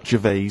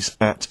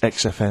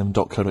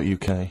 Ricky.gervais@xfm.co.uk.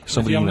 If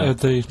Somebody you haven't email. heard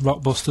the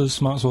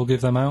Rockbusters, might as well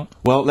give them out.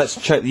 Well,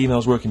 let's check the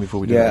emails working before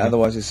we do Yeah, that.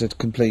 otherwise it's a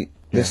complete...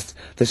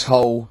 This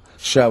whole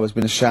show has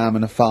been a sham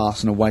and a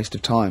farce and a waste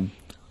of time.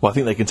 Well, I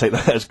think they can take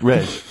that as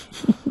read.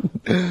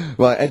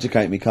 Right,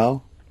 educate me,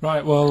 Carl.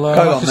 Right, well, Go like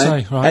on, I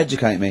then. say, right.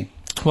 Educate me.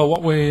 Well,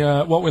 what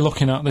we're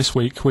looking at this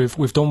week, we've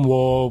done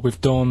war, we've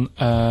done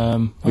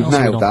what We've else have we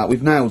nailed done? that.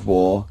 We've nailed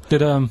war.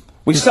 Did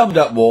We summed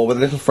up war with a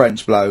little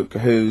French bloke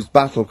whose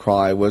battle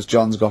cry was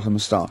 "John's got a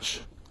moustache."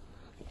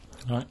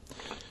 right.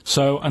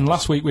 So, and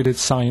last week we did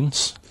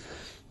science,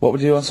 What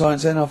would you do on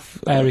science then?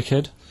 Airy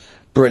Kid,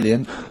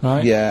 Brilliant.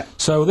 right? Yeah.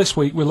 So this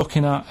week we're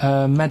looking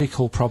at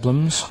medical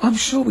problems. I'm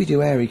sure we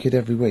do Airy Kid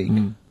every week.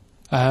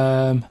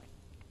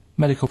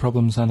 Medical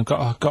problems. Then I've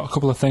got a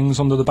couple of things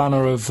under the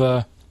banner of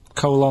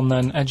colon.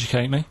 Then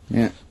educate me.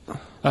 Yeah.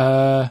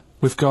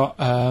 We've got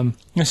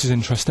this is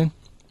interesting,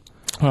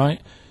 right?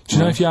 Do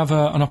you know if you have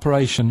an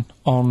operation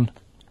on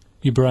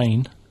your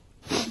brain,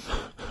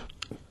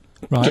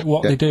 right,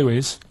 what Yeah. they do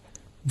is,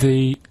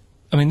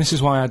 I mean, this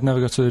is why I'd never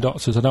go to the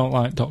doctors. I don't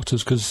like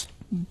doctors because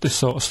this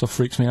sort of stuff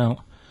freaks me out,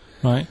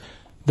 right?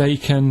 They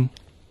can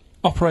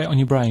operate on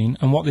your brain,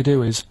 and what they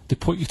do is, they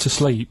put you to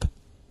sleep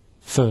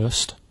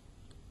first,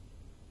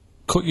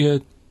 cut your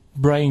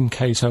brain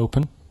case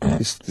open,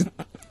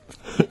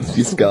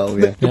 Your skull,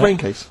 yeah. The Yeah. brain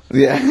case.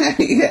 Yeah,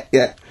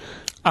 yeah.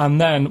 and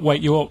then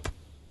wake you up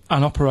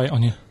and operate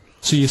on you.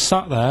 So you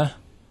sat there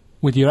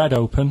with your head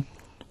open,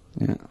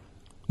 Yeah.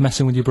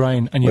 messing with your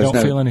brain, and you Well, don't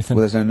there's feel anything.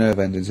 Well, there's no nerve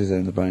endings, is there,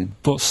 in the brain?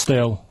 But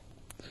still,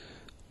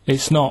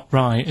 it's not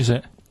right, is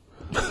it?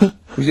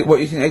 What, do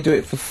you think they do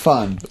it for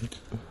fun?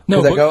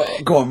 No, they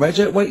but go on, Reg,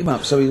 wake him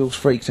up so he's all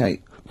freaked out.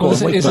 Go well, on,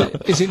 is, it, wake is, him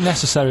up. is it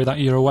necessary that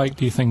you're awake,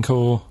 do you think,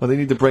 or... Well, they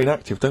need the brain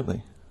active, don't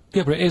they?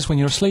 Yeah, but it is when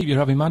you're asleep, you're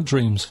having mad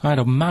dreams. I had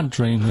a mad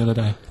dream the other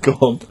day. Go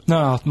on. No,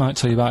 I might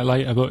tell you about it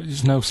later, but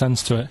there's no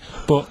sense to it.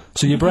 But,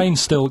 so your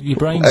brain's still...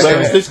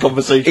 Where is this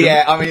conversation?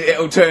 Yeah, I mean,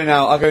 it'll turn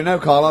out. I go, no,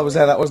 Carl, I was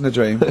there. That wasn't a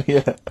dream.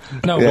 Yeah.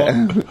 No,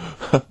 Yeah.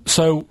 but...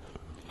 So,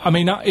 I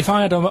mean, if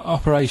I had an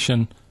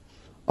operation...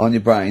 On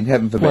your brain,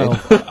 heaven forbid.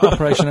 Well,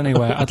 operation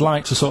anywhere, I'd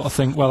like to sort of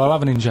think, well, I'll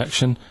have an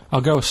injection,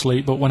 I'll go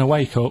asleep, but when I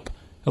wake up,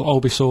 it'll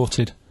all be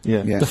sorted.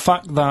 Yeah. Yeah. The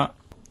fact that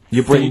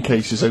Your brain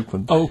case is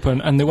open.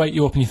 open and they wake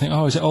you up and you think,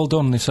 oh, is it all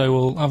done? And they say,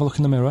 well, have a look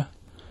in the mirror.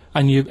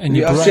 And your brain...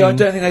 See, I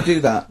don't think they do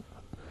that.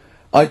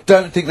 I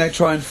don't think they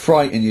try and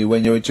frighten you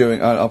when you're doing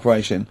an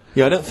operation.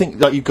 Yeah, I don't think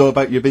that you go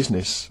about your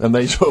business and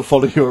they sort of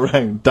follow you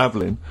around,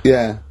 dabbling.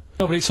 Yeah.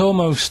 No, but it's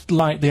almost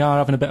like they are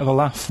having a bit of a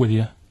laugh with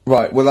you.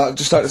 Right, well, I'd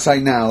just like to say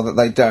now that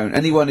they don't.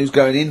 Anyone who's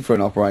going in for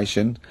an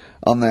operation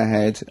on their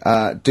head,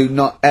 do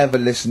not ever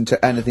listen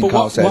to anything But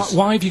Carl says.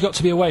 why have you got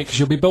to be awake? Because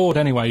you'll be bored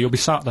anyway, you'll be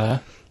sat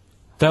there.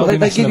 They'll Well, be they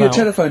messing give you a about.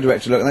 telephone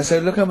directory look, and they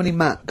say, look how many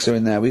Macs are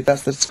in there.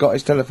 That's the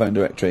Scottish telephone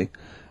directory.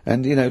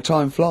 And, you know,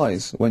 time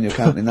flies when you're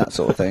counting that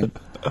sort of thing.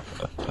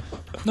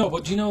 No,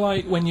 but do you know,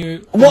 like, when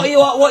you... What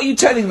are you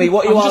telling me?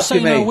 What are you I'm just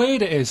asking saying me? how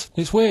weird it is.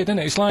 It's weird, isn't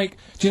it? It's like,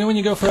 do you know when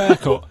you go for a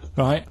haircut,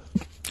 right?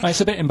 It's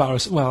a bit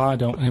embarrassing. Well, I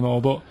don't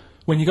anymore, but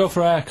when you go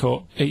for a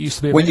haircut, it used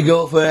to be a When bit... you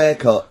go for a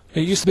haircut.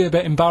 It used to be a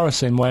bit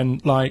embarrassing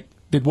when, like,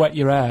 they'd wet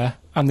your hair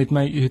and they'd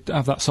make you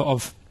have that sort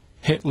of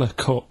Hitler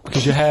cut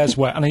because your hair's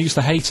wet, and I used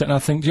to hate it, and I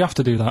think, do you have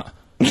to do that?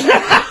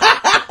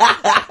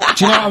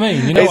 Do you know what I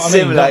mean? You know It's what I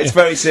mean, similar. don't It's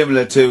you? very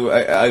similar to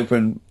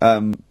open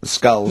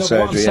skull No, but surgery.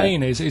 what I'm yeah.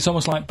 saying is, it's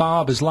almost like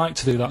barbers like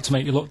to do that to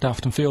make you look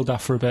daft and feel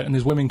daft for a bit, and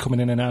there's women coming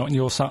in and out, and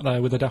you're sat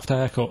there with a daft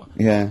haircut.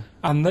 Yeah.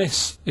 And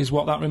this is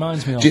what that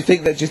reminds me of. Do you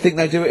think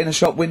they do it in a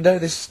shop window?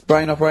 This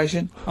brain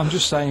operation? I'm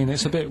just saying,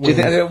 it's a bit Do you weird.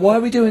 think they do it? Why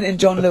are we doing it in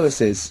John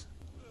Lewis's?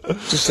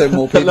 Just so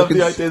more I people love can.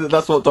 the idea that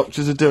that's what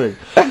doctors are doing.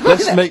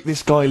 Let's make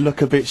this guy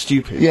look a bit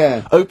stupid.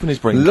 Yeah. Open his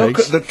brain Look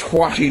case. at the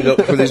twatty look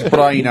with his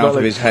brain out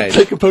of his head.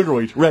 Take a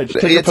Polaroid. Reg,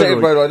 take Yeah, a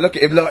Polaroid. Look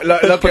at him. Look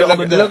put it on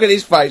the net. at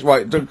his face.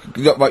 Right,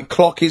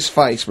 clock his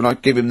face when I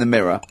give him the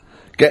mirror.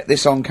 Get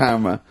this on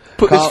camera.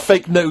 Put Carl- this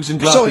fake nose and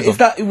glasses Sorry, on. is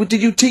that?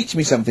 Did you teach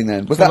me something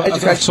then? Was Well, that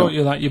I've educational? taught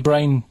you that your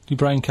brain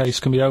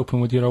case can be open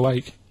with your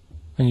awake,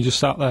 and you just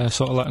sat there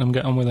sort of letting them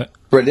get on with it.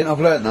 Brilliant.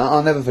 I've learnt that.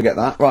 I'll never forget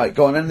that. Right,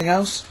 go on. Anything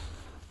else?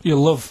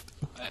 You'll love...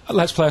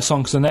 Let's play a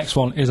song, because the next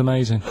one is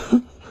amazing.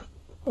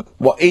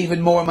 What?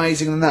 Even more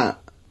amazing than that?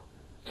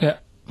 Yeah.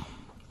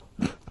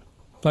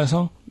 Play a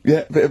song?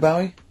 Yeah, bit of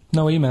Bowie.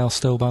 No email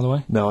still, by the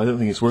way. No, I don't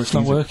think it's working. It's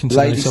not is it? working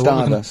today, Lady so what we're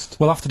gonna- Stardust.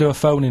 We'll have to do a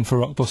phone-in for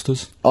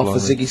Rockbusters. Off the Blimey.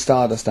 Ziggy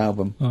Stardust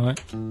album.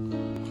 Alright.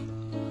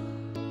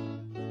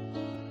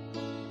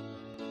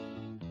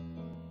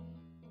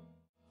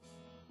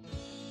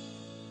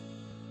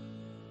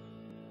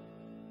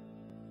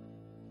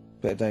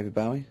 Bit of David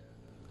Bowie.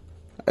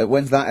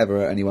 When's that ever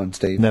hurt anyone,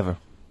 Steve? Never.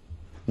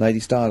 Lady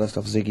Stardust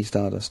off Ziggy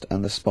Stardust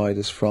and the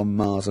Spiders from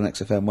Mars on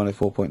XFM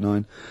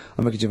 104.9.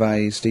 I'm Ricky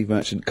Gervais, Steve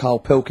Merchant. Carl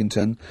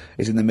Pilkington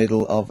is in the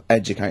middle of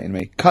educating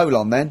me.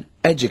 Then,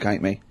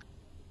 educate me.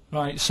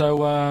 Right,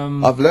 so,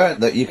 I've learnt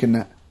that you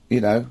can, you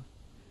know,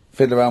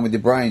 fiddle around with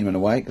your brain when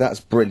awake.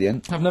 That's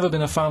brilliant. I've never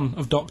been a fan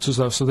of doctors,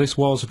 though, so this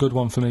was a good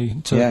one for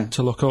me Yeah.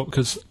 to look up,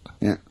 because...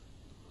 Yeah.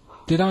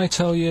 Did I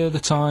tell you the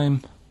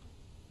time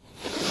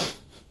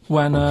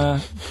when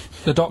the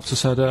doctor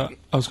said I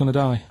was going to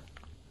die?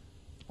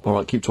 All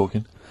right, keep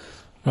talking.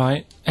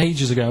 Right,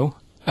 ages ago,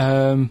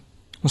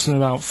 must have been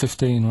about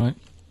 15, right?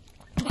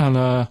 And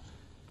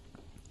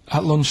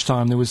at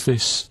lunchtime there was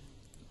this...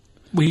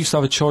 We used to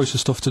have a choice of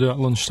stuff to do at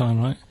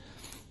lunchtime, right?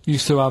 We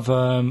used to have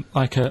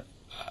like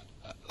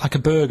a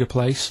burger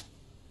place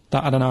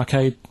that had an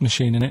arcade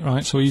machine in it,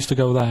 right? So we used to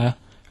go there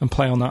and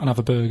play on that and have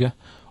a burger.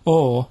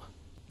 Or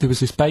there was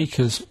this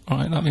baker's,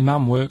 right, that my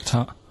mum worked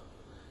at,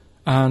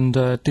 and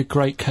did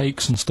great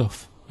cakes and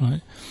stuff,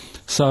 right?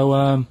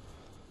 So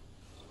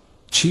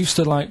she used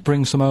to like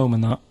bring some home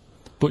and that,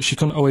 but she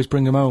couldn't always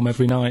bring them home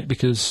every night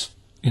because,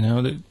 you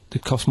know, they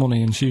cost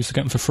money, and she used to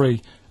get them for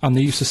free. And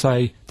they used to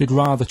say they'd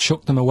rather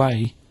chuck them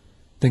away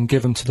than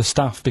give them to the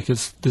staff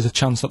because there's a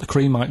chance that the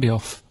cream might be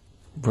off.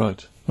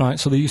 Right. Right,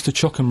 so they used to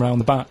chuck them round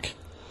the back.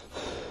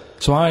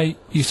 So I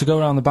used to go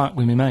round the back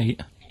with my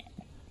mate,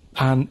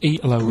 and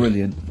eat a load.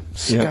 Brilliant.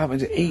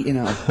 Scavenging, eating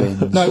out of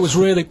bins. No,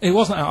 it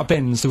wasn't out of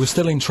bins, they were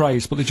still in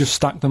trays, but they just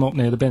stacked them up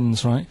near the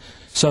bins, right?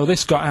 So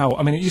this got out,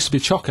 I mean, it used to be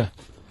a chocker.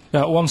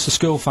 Once the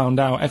school found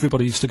out,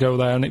 everybody used to go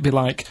there, and it'd be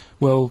like,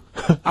 well,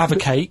 have a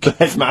cake.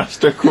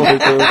 Headmaster crawling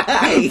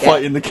through,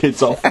 fighting the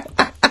kids off.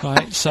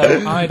 Right, so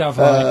I'd have,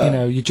 like, you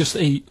know, you'd just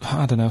eat,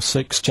 I don't know,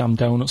 6 jam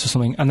donuts or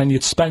something, and then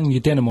you'd spend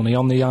your dinner money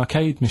on the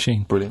arcade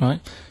machine. Brilliant. Right?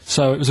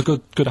 So it was a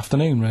good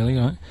afternoon, really,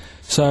 right?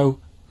 So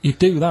you'd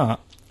do that,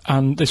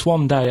 and this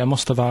one day I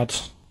must have had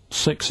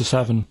 6 or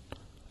 7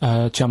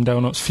 jam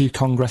donuts, a few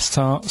Congress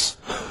tarts.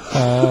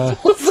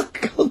 What's a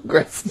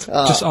Congress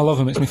tart? I love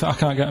them, I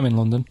can't get them in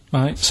London,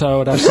 right?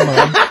 So I'd have some of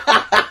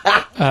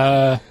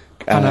them.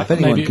 If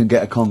anyone can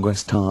get a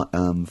Congress tart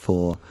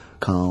for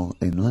Carl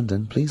in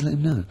London, please let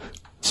him know.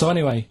 So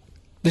anyway,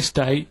 this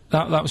day,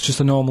 that was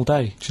just a normal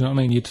day. Do you know what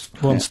I mean? You'd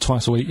once,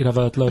 twice a week, you'd have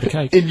a load of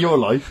cake. In your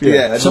life,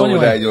 Yeah, So normal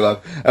anyway- day in your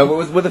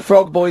life. Were the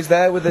frog boys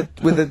there with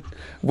the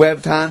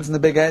webbed hands and the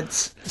big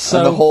heads? So-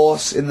 and the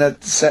horse in the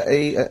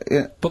settee?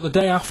 Yeah. But the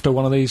day after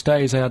one of these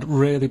days, I had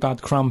really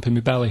bad cramp in my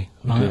belly.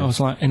 Right? I was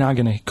like in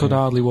agony, could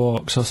hardly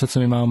walk. So I said to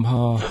my mum,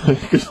 You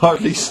could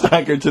hardly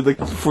stagger to the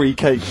free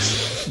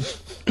cakes.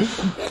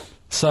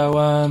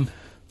 So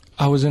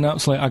I was in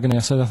absolute agony. I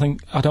said,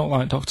 I don't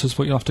like doctors,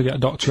 but you'll have to get a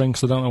doctor in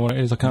because I don't know what it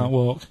is. I can't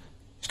walk.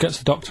 She gets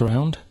the doctor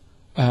round.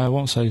 I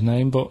won't say his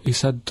name, but he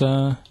said,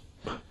 well,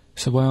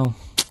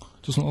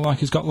 doesn't look like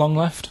he's got long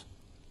left.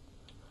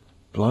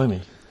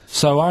 Blimey.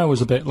 So I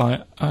was a bit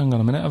like, hang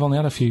on a minute, I've only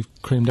had a few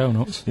cream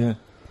donuts. Yeah,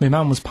 My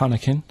mum was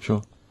panicking.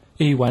 sure.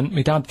 He went.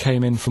 My dad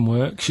came in from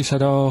work. She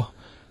said, oh,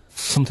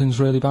 something's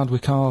really bad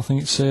with Carl. I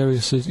think it's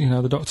serious. You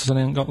know, the doctor said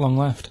he ain't got long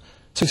left.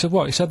 So he said,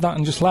 what? He said that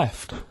and just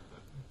left?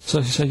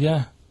 So she said,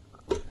 yeah.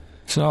 He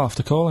said, I'll have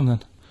to call him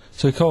then.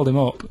 So he called him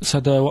up,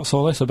 said, what's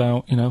all this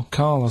about? You know,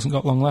 Carl hasn't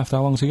got long left.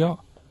 How long's he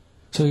got?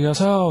 So he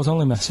goes, I was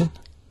only messing.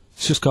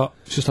 It's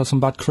just had some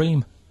bad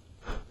cream.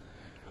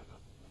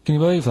 Can you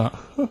believe that?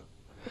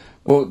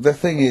 Well, the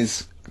thing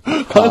is,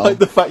 I like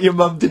the fact your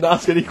mum didn't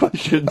ask any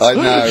questions. I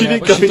know. She didn't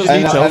But go she into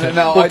doesn't- detail.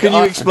 No, Well, can you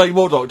I- explain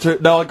more, Doctor?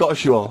 No, I got to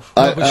shoe off.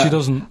 No, but she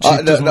doesn't.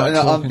 She doesn't like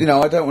talking. you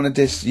know, I don't want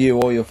to diss you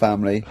or your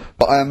family,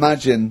 but I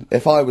imagine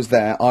if I was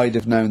there, I'd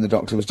have known the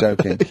doctor was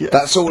joking.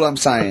 That's all I'm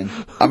saying.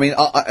 I mean,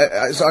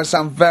 I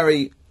sound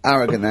very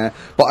arrogant there,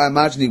 but I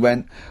imagine he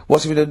went,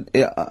 what's he been doing?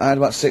 Yeah, I had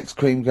about 6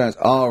 cream cones.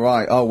 Oh,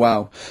 right. Oh,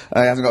 wow. He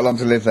hasn't got long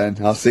to live then.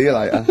 I'll see you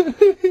later.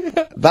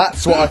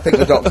 That's what I think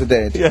the doctor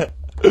did. Yeah.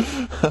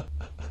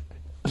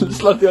 I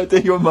just love the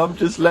idea your mum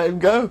just let him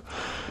go.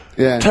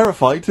 Yeah.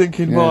 Terrified,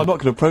 thinking, Yeah. well, I'm not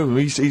going to probe him.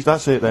 He's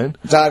that's it then.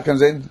 Dad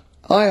comes in.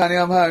 Hi, honey,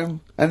 I'm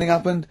home. Anything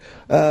happened?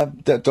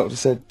 The doctor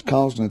said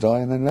Carl's going to die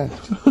and then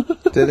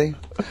left. Did he?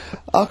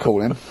 I'll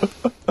call him.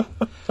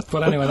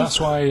 But anyway, that's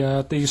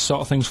why these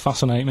sort of things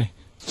fascinate me.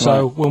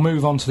 So Right. we'll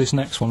move on to this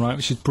next one, right,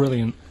 which is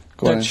brilliant.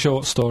 Go on Dead then.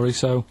 short story.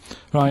 So,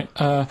 right,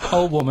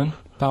 old woman,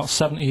 about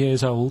 70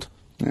 years old.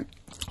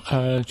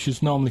 Yeah.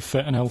 She's normally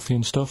fit and healthy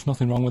and stuff.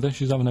 Nothing wrong with her.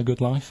 She's having a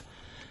good life.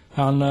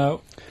 And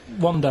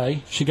one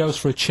day she goes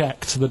for a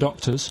check to the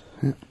doctors,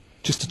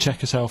 just to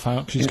check herself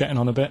out because she's getting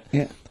on a bit.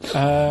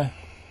 Yeah.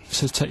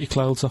 Says take your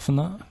clothes off and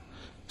that.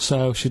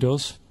 So she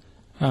does,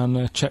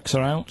 and checks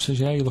her out. Says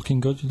yeah, you're looking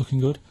good. You're looking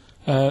good.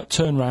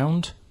 Turn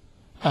round.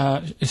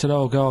 He said,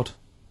 oh God.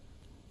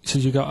 He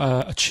said you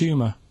got a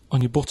tumour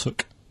on your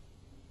buttock.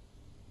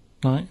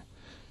 Right.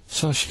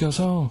 So she goes,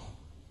 oh.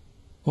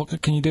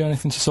 What can you do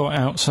anything to sort it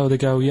out? So they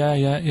go,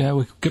 yeah.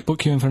 We could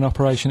book you in for an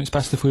operation. It's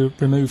best if we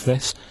remove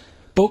this.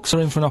 Books are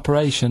in for an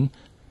operation.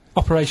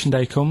 Operation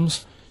day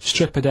comes.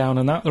 Strip her down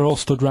and that. They're all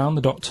stood round,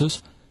 the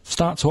doctors.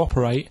 Start to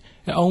operate.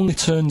 It only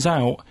turns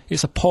out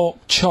it's a pork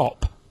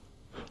chop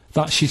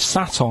that she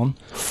sat on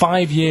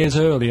 5 years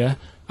earlier,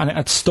 and it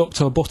had stuck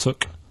to her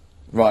buttock.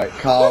 Right,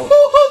 Carl.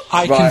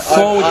 I can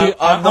forward you.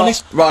 I'm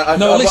not, right,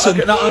 no, listen.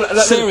 Okay, no,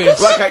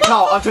 serious. Right, okay,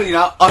 Carl, I'm telling you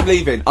now, I'm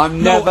leaving.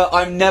 I'm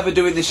never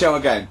doing this show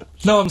again.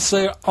 No, I'm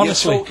serious.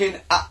 Honestly. You're talking,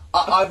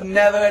 I've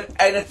never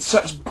had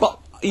such,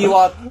 you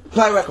are,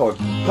 play a record.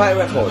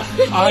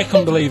 I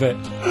couldn't believe it.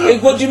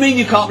 What do you mean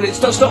you can't believe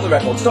it? Stop the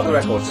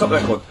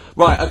record.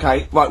 Right,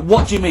 okay, right,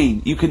 what do you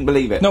mean you couldn't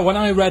believe it? No, when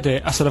I read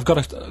it, I said I've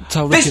got to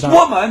tell Ricky This that.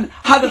 woman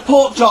had a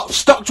pork chop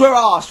stuck to her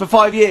arse for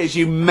 5 years,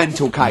 you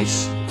mental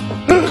case.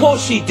 Of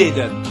course she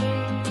didn't.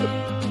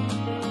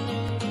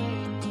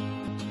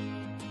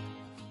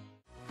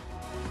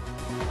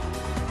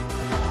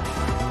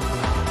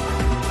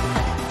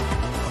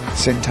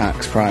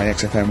 Syntax, Prey,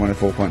 XFM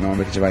 104.9,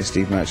 Ricky Gervais,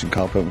 Steve Merchant,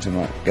 Carl Pilkington.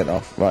 Right, get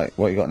off. Right,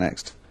 what you got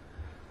next?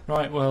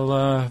 Right,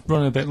 well,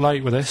 running a bit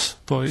late with this,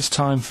 but it's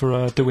time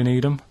for Do We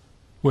Need 'Em?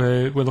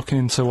 We're looking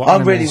into what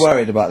I'm really animals-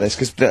 worried about this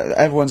because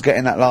everyone's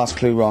getting that last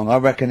clue wrong. I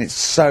reckon it's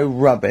so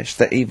rubbish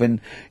that even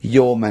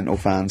your mental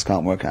fans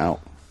can't work it out.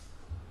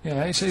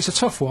 Yeah, it's a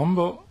tough one,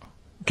 but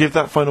Give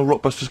that final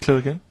Rockbusters clue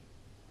again.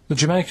 the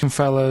Jamaican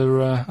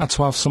fella had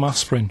to have some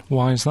aspirin.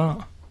 Why is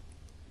that?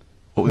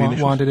 What were the Why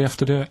initials? did he have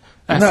to do it?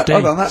 No, FD.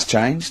 hold on, that's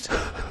changed.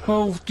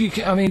 Well,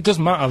 I mean, it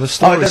doesn't matter. The Oh,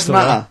 story's it doesn't still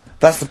matter.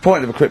 That's the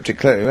point of a cryptic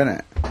clue, isn't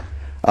it?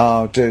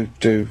 Oh,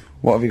 do.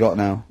 What have you got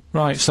now?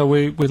 Right, so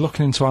we're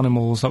looking into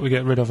animals that we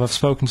get rid of. I've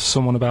spoken to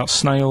someone about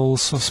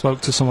snails, I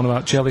spoke to someone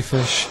about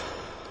jellyfish,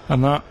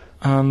 and that,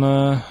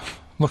 and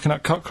looking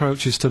at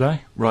cockroaches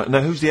today. Right, now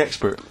who's the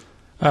expert?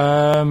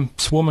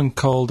 It's a woman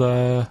called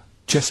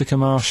Jessica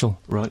Marshall.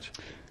 Right.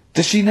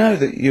 Does she know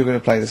that you're going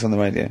to play this on the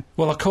radio?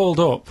 Well, I called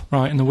up,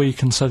 right, in the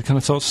week and said, can I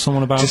talk to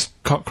someone about Just-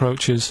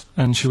 cockroaches?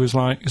 And she was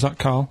like, is that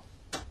Carl?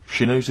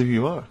 She knows who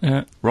you are.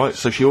 Yeah, Right,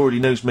 so she already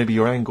knows maybe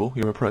your angle,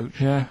 your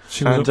approach. yeah,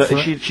 she was And up for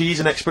it.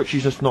 she's an expert,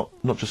 she's just not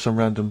just some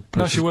random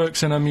person. No, she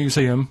works in a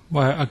museum,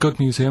 a good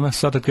museum. I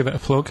said I'd give it a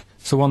plug.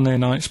 It's the one near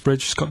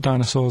Knightsbridge. It's got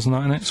dinosaurs and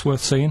that in it. It's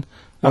worth seeing.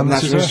 Well, And this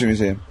is Natural her. History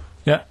Museum.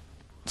 Yeah.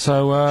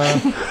 So,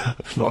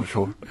 Not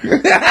sure. He's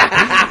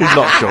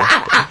not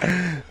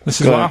sure.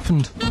 this is Go what on.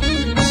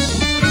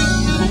 happened.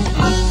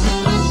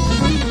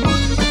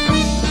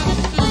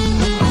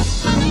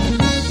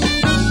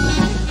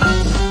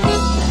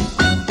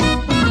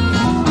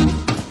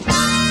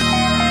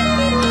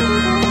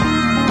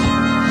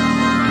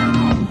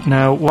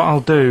 Now, what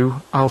I'll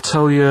do, I'll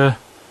tell you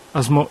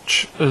as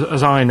much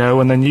as I know,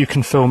 and then you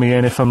can fill me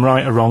in if I'm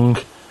right or wrong.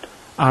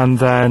 And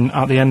then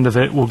at the end of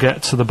it, we'll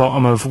get to the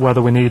bottom of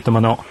whether we need them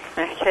or not.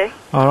 Okay.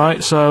 All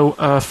right. So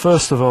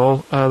first of all,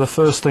 the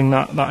first thing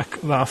that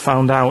I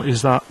found out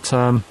is that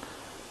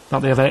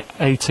they have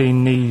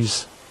 18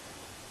 knees.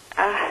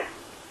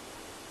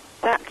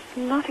 That's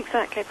not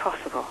exactly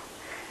possible.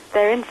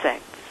 They're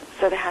insects,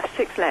 so they have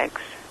 6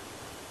 legs.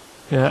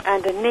 Yeah.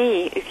 And a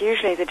knee is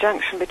usually the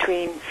junction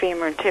between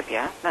femur and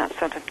tibia. That's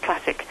sort of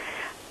classic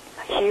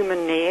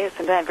human knees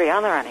and every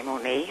other animal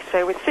knee.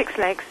 So with 6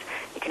 legs,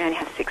 you can only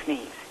have 6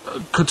 knees.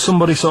 Could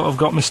somebody sort of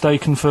got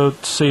mistaken for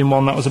seeing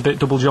one that was a bit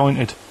double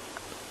jointed?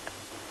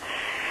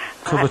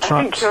 Cover I think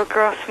tracks. you're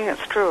grasping at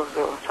straws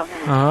or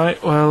something. All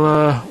right.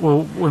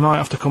 Well, we might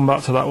have to come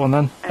back to that one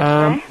then.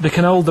 Okay. They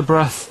can hold the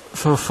breath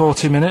for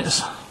 40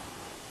 minutes.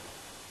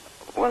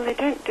 Well, they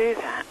don't do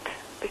that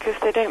because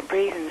they don't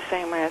breathe in the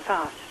same way as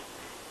us.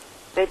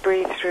 They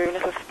breathe through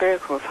little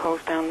spiracles,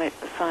 holes down the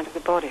side of the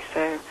body.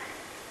 So,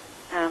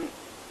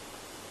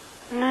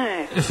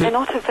 no, If they're it-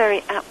 not a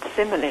very apt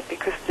simile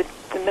because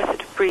the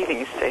method of breathing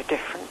is so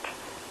different.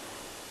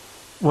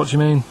 What do you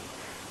mean?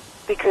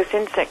 Because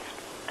insects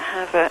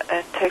have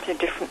a totally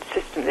different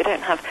system. They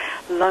don't have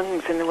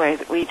lungs in the way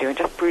that we do, and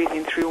just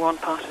breathing through one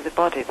part of the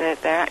body. They're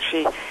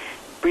actually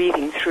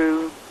breathing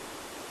through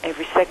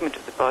every segment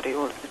of the body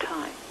all of the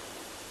time.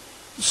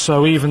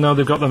 So even though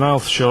they've got their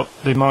mouth shut,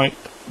 they might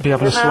be able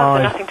to Their mouths have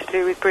slide. nothing to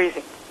do with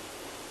breathing,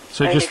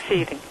 So it only just.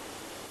 feeding.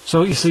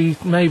 So you see,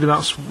 maybe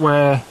that's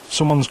where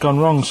someone's gone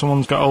wrong.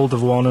 Someone's got hold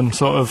of one and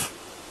sort of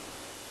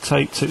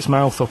taped its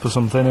mouth up or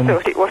something, and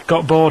Thought it was.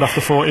 got bored after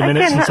 40 minutes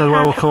Again, and that said,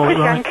 "Well, we'll sounds a call it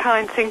pretty right."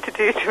 unkind thing to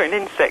do to an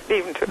insect,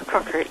 even to a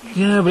cockroach.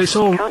 Yeah, but it's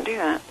all. Can't do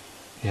that.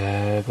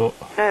 Yeah, but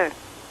No.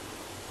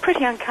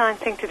 Pretty unkind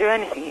thing to do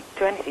anything,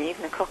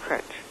 even a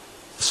cockroach.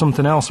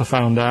 something else I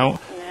found out.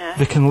 Yeah.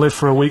 They can live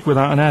for a week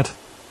without an head.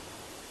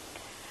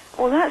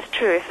 Well, that's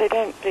true if they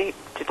don't bleed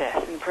to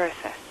death in the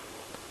process.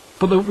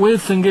 But the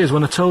weird thing is,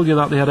 when I told you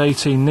that they had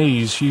 18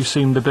 knees, you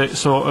seemed a bit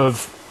sort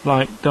of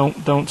like,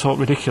 don't talk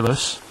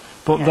ridiculous.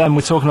 But Yeah. then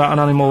we're talking about an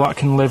animal that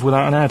can live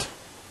without an head.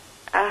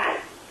 Ah,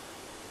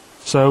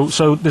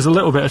 So there's a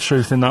little bit of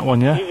truth in that one,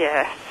 yeah?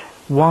 yes.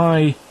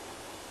 Why,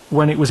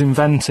 when it was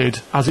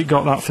invented, has it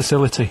got that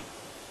facility?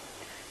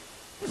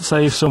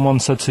 Say if someone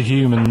said to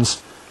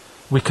humans,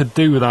 we could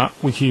do that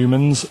with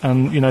humans,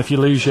 and, you know, if you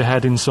lose your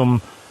head in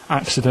some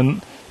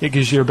accident, it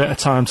gives you a bit of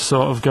time to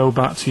sort of go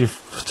back to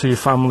your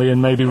family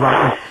and maybe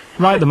write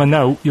them a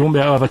note. You won't be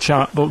able to have a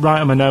chat, but write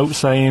them a note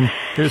saying,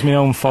 it was my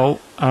own fault,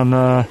 and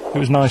it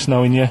was nice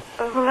knowing you.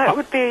 Well, that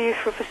would be a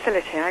useful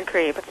facility, I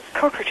agree. But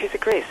cockroaches are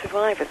great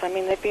survivors. I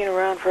mean, they've been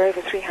around for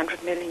over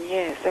 300 million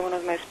years. They're one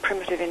of the most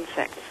primitive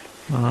insects.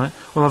 All right.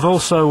 Well, I've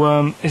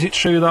also, is it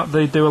true that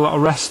they do a lot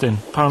of resting?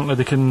 Apparently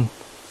they can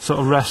sort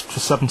of rest for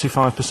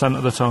 75%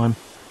 of the time.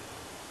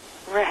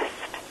 Rest.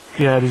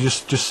 Yeah, they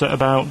just sit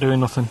about doing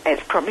nothing.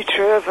 It's probably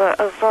true of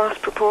a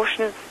vast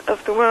proportion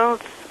of the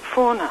world's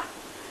fauna.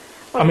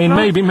 Well, I mean,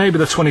 it's not- maybe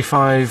the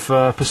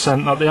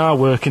 25% that they are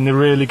working, they're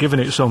really giving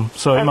it some,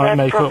 so it and might they're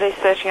make up. probably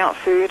searching out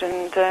food,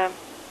 and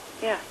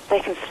yeah,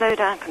 they can slow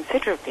down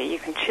considerably. You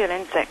can chill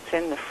insects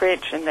in the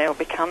fridge, and they'll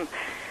become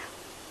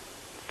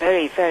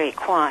very, very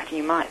quiet.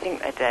 You might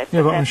think they're dead.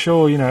 Yeah, but they're- I'm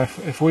sure, you know,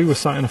 if we were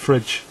sat in a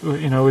fridge,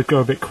 you know, we'd go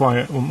a bit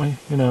quiet, wouldn't we?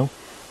 You know.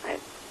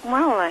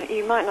 Well,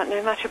 you might not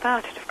know much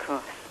about it, of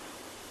course.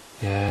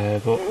 Yeah,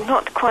 but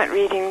Not quite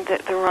reading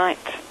the right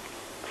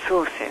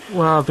sources.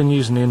 well, I've been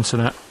using the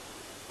internet.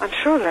 I'm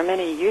sure there are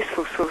many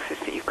useful sources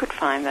that you could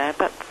find there,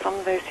 but some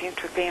of those seem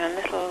to have been a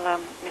little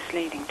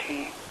misleading to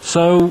you.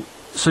 So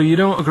you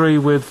don't agree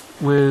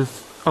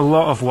with a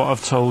lot of what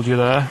I've told you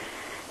there.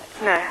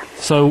 No,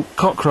 So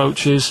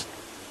cockroaches,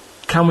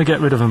 can we get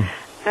rid of them?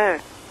 no,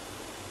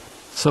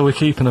 So we're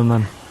keeping them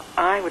then.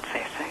 I would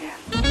say so,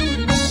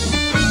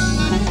 yes.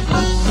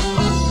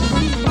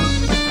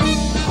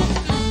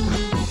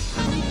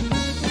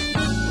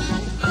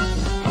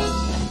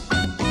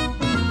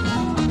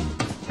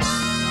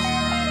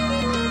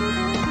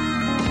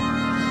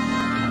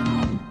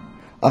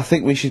 I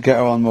think we should get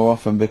her on more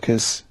often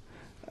because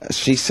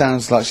she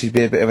sounds like she'd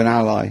be a bit of an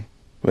ally,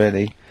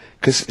 really.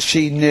 Because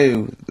she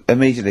knew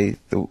immediately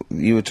that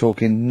you were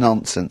talking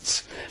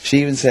nonsense.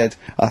 She even said,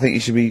 I think you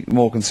should be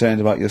more concerned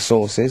about your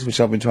sources,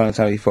 which I've been trying to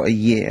tell you for a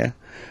year,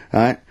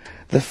 right?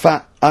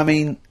 I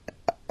mean,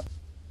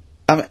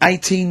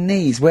 18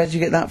 knees, where did you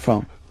get that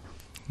from?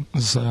 It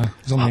was on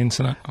the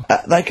internet.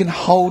 They can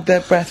hold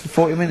their breath for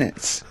 40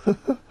 minutes.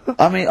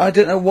 I mean, I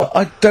don't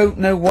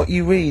know what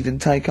you read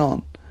and take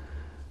on.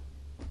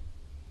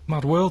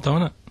 Mad world,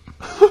 don't it?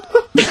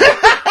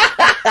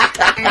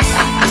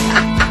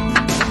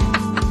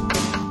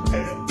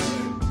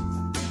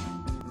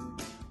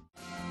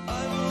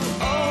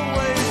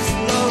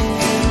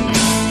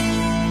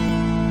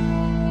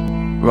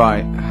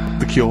 Right.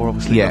 The Cure,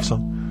 obviously. Yeah. That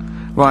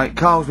song. Right,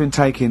 Carl's been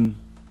taking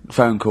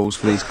phone calls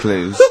for these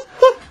clues.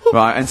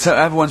 Right, and so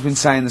everyone's been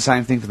saying the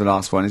same thing for the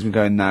last one. He's been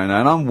going, no, and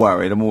I'm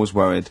worried, I'm always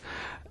worried.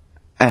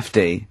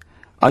 FD.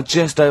 I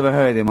just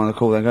overheard him on the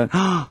call then going,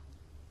 ah,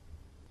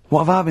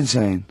 what have I been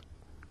saying?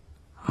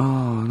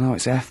 Oh, no,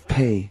 it's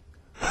FP.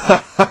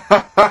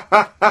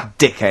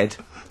 Dickhead.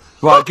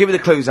 Right, give me the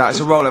clues out, it's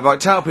a rollover. Right,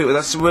 tell people,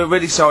 we're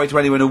really sorry to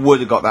anyone who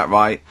would have got that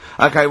right.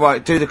 Okay,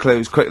 right, do the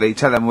clues quickly,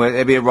 tell them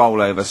it'll be a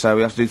rollover, so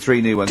we have to do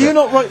 3 new ones. Do you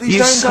not write these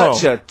You're down,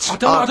 such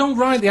Carl? I don't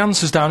write the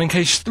answers down in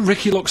case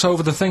Ricky looks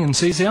over the thing and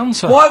sees the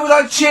answer. Why would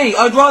I cheat?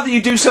 I'd rather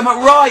you do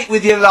something right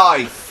with your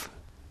life.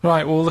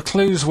 Right, well, the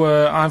clues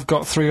were I've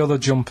got 3 other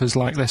jumpers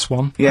like this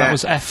one. Yeah. That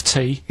was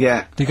FT.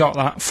 Yeah. You got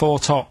that? 4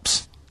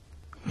 tops.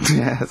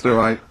 Yeah, that's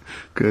alright.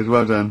 Good,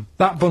 well done.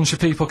 That bunch of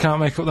people can't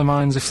make up their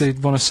minds if they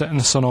want to sit in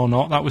the sun or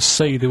not. That was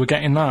C. They were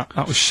getting that.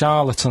 That was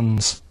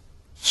charlatans.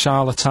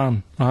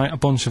 Charlatan, right? A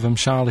bunch of them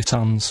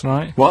charlatans,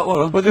 right?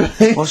 What do you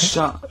mean? What's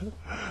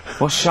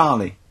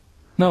Charlie?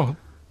 No.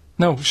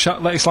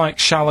 It's like,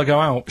 shall I go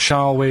out?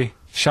 Shall we?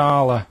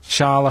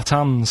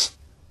 Charlatans.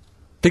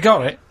 They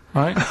got it,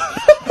 right?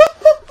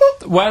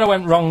 Where I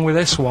went wrong with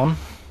this one,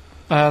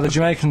 the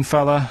Jamaican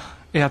fella,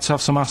 he had to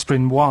have some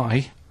aspirin.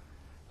 Why?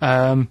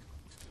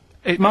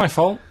 It's my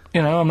fault.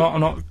 You know, I'm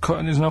not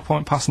cutting, there's no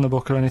point passing the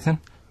book or anything.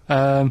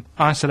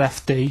 I said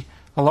FD.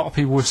 A lot of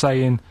people were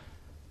saying,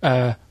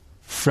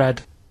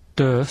 Fred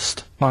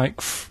Durst,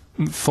 like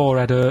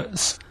forehead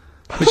hurts,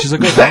 which is a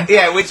good one.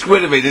 Yeah, which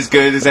would have been as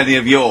good as any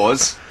of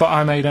yours. But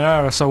I made an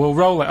error, so we'll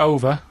roll it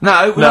over.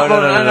 No.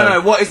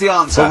 What is the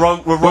answer?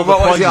 We'll roll the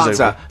what is the prizes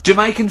answer? over.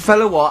 Jamaican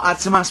fella what? Add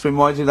some aspirin,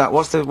 why do that?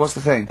 What's the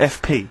thing?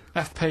 FP.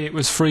 FP, it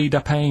was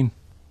Frida Payne.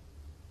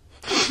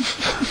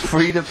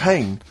 Frida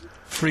Payne.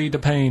 Frida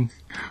Payne.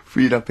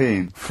 Frida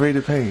Payne.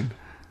 Frida Payne.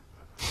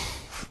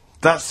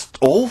 That's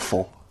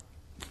awful.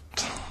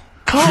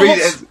 Carl,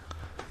 Frida-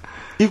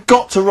 you've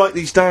got to write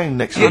these down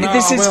next Yeah, week. No,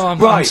 this I is will, I'm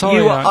right. sorry,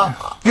 You right.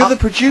 are. You're the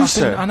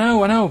producer. I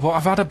know, but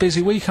I've had a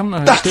busy week, haven't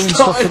I? That's doing not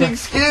stuff for an the...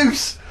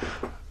 excuse.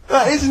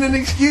 That isn't an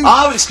excuse.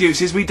 Our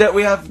excuse is we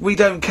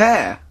don't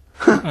care.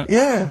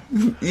 Yeah.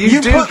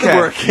 You do put care. the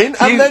work in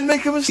and then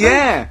make a mistake.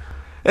 Yeah.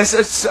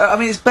 I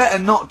mean, it's better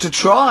not to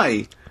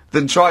try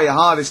than try your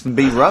hardest and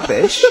be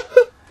rubbish.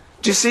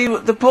 Do you see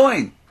the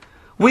point?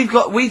 We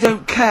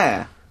don't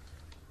care.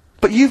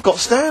 But you've got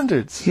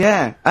standards.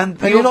 Yeah,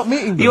 and you're not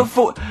meeting them.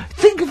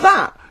 Think of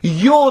that.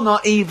 You're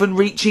not even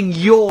reaching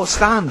your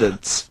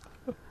standards.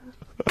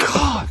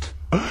 God.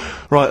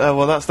 Right,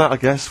 well, that's that, I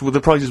guess. Well,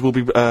 the prizes will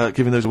be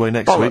giving those away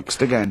next week. Bollocks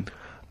again.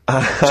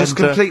 And, Just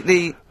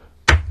completely.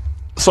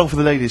 Song for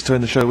the ladies to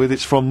end the show with.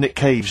 It's from Nick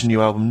Cave's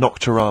new album,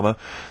 Nocturama.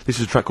 This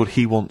is a track called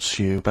He Wants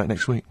You. Back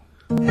next week.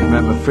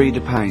 Remember,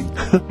 Frida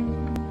Payne.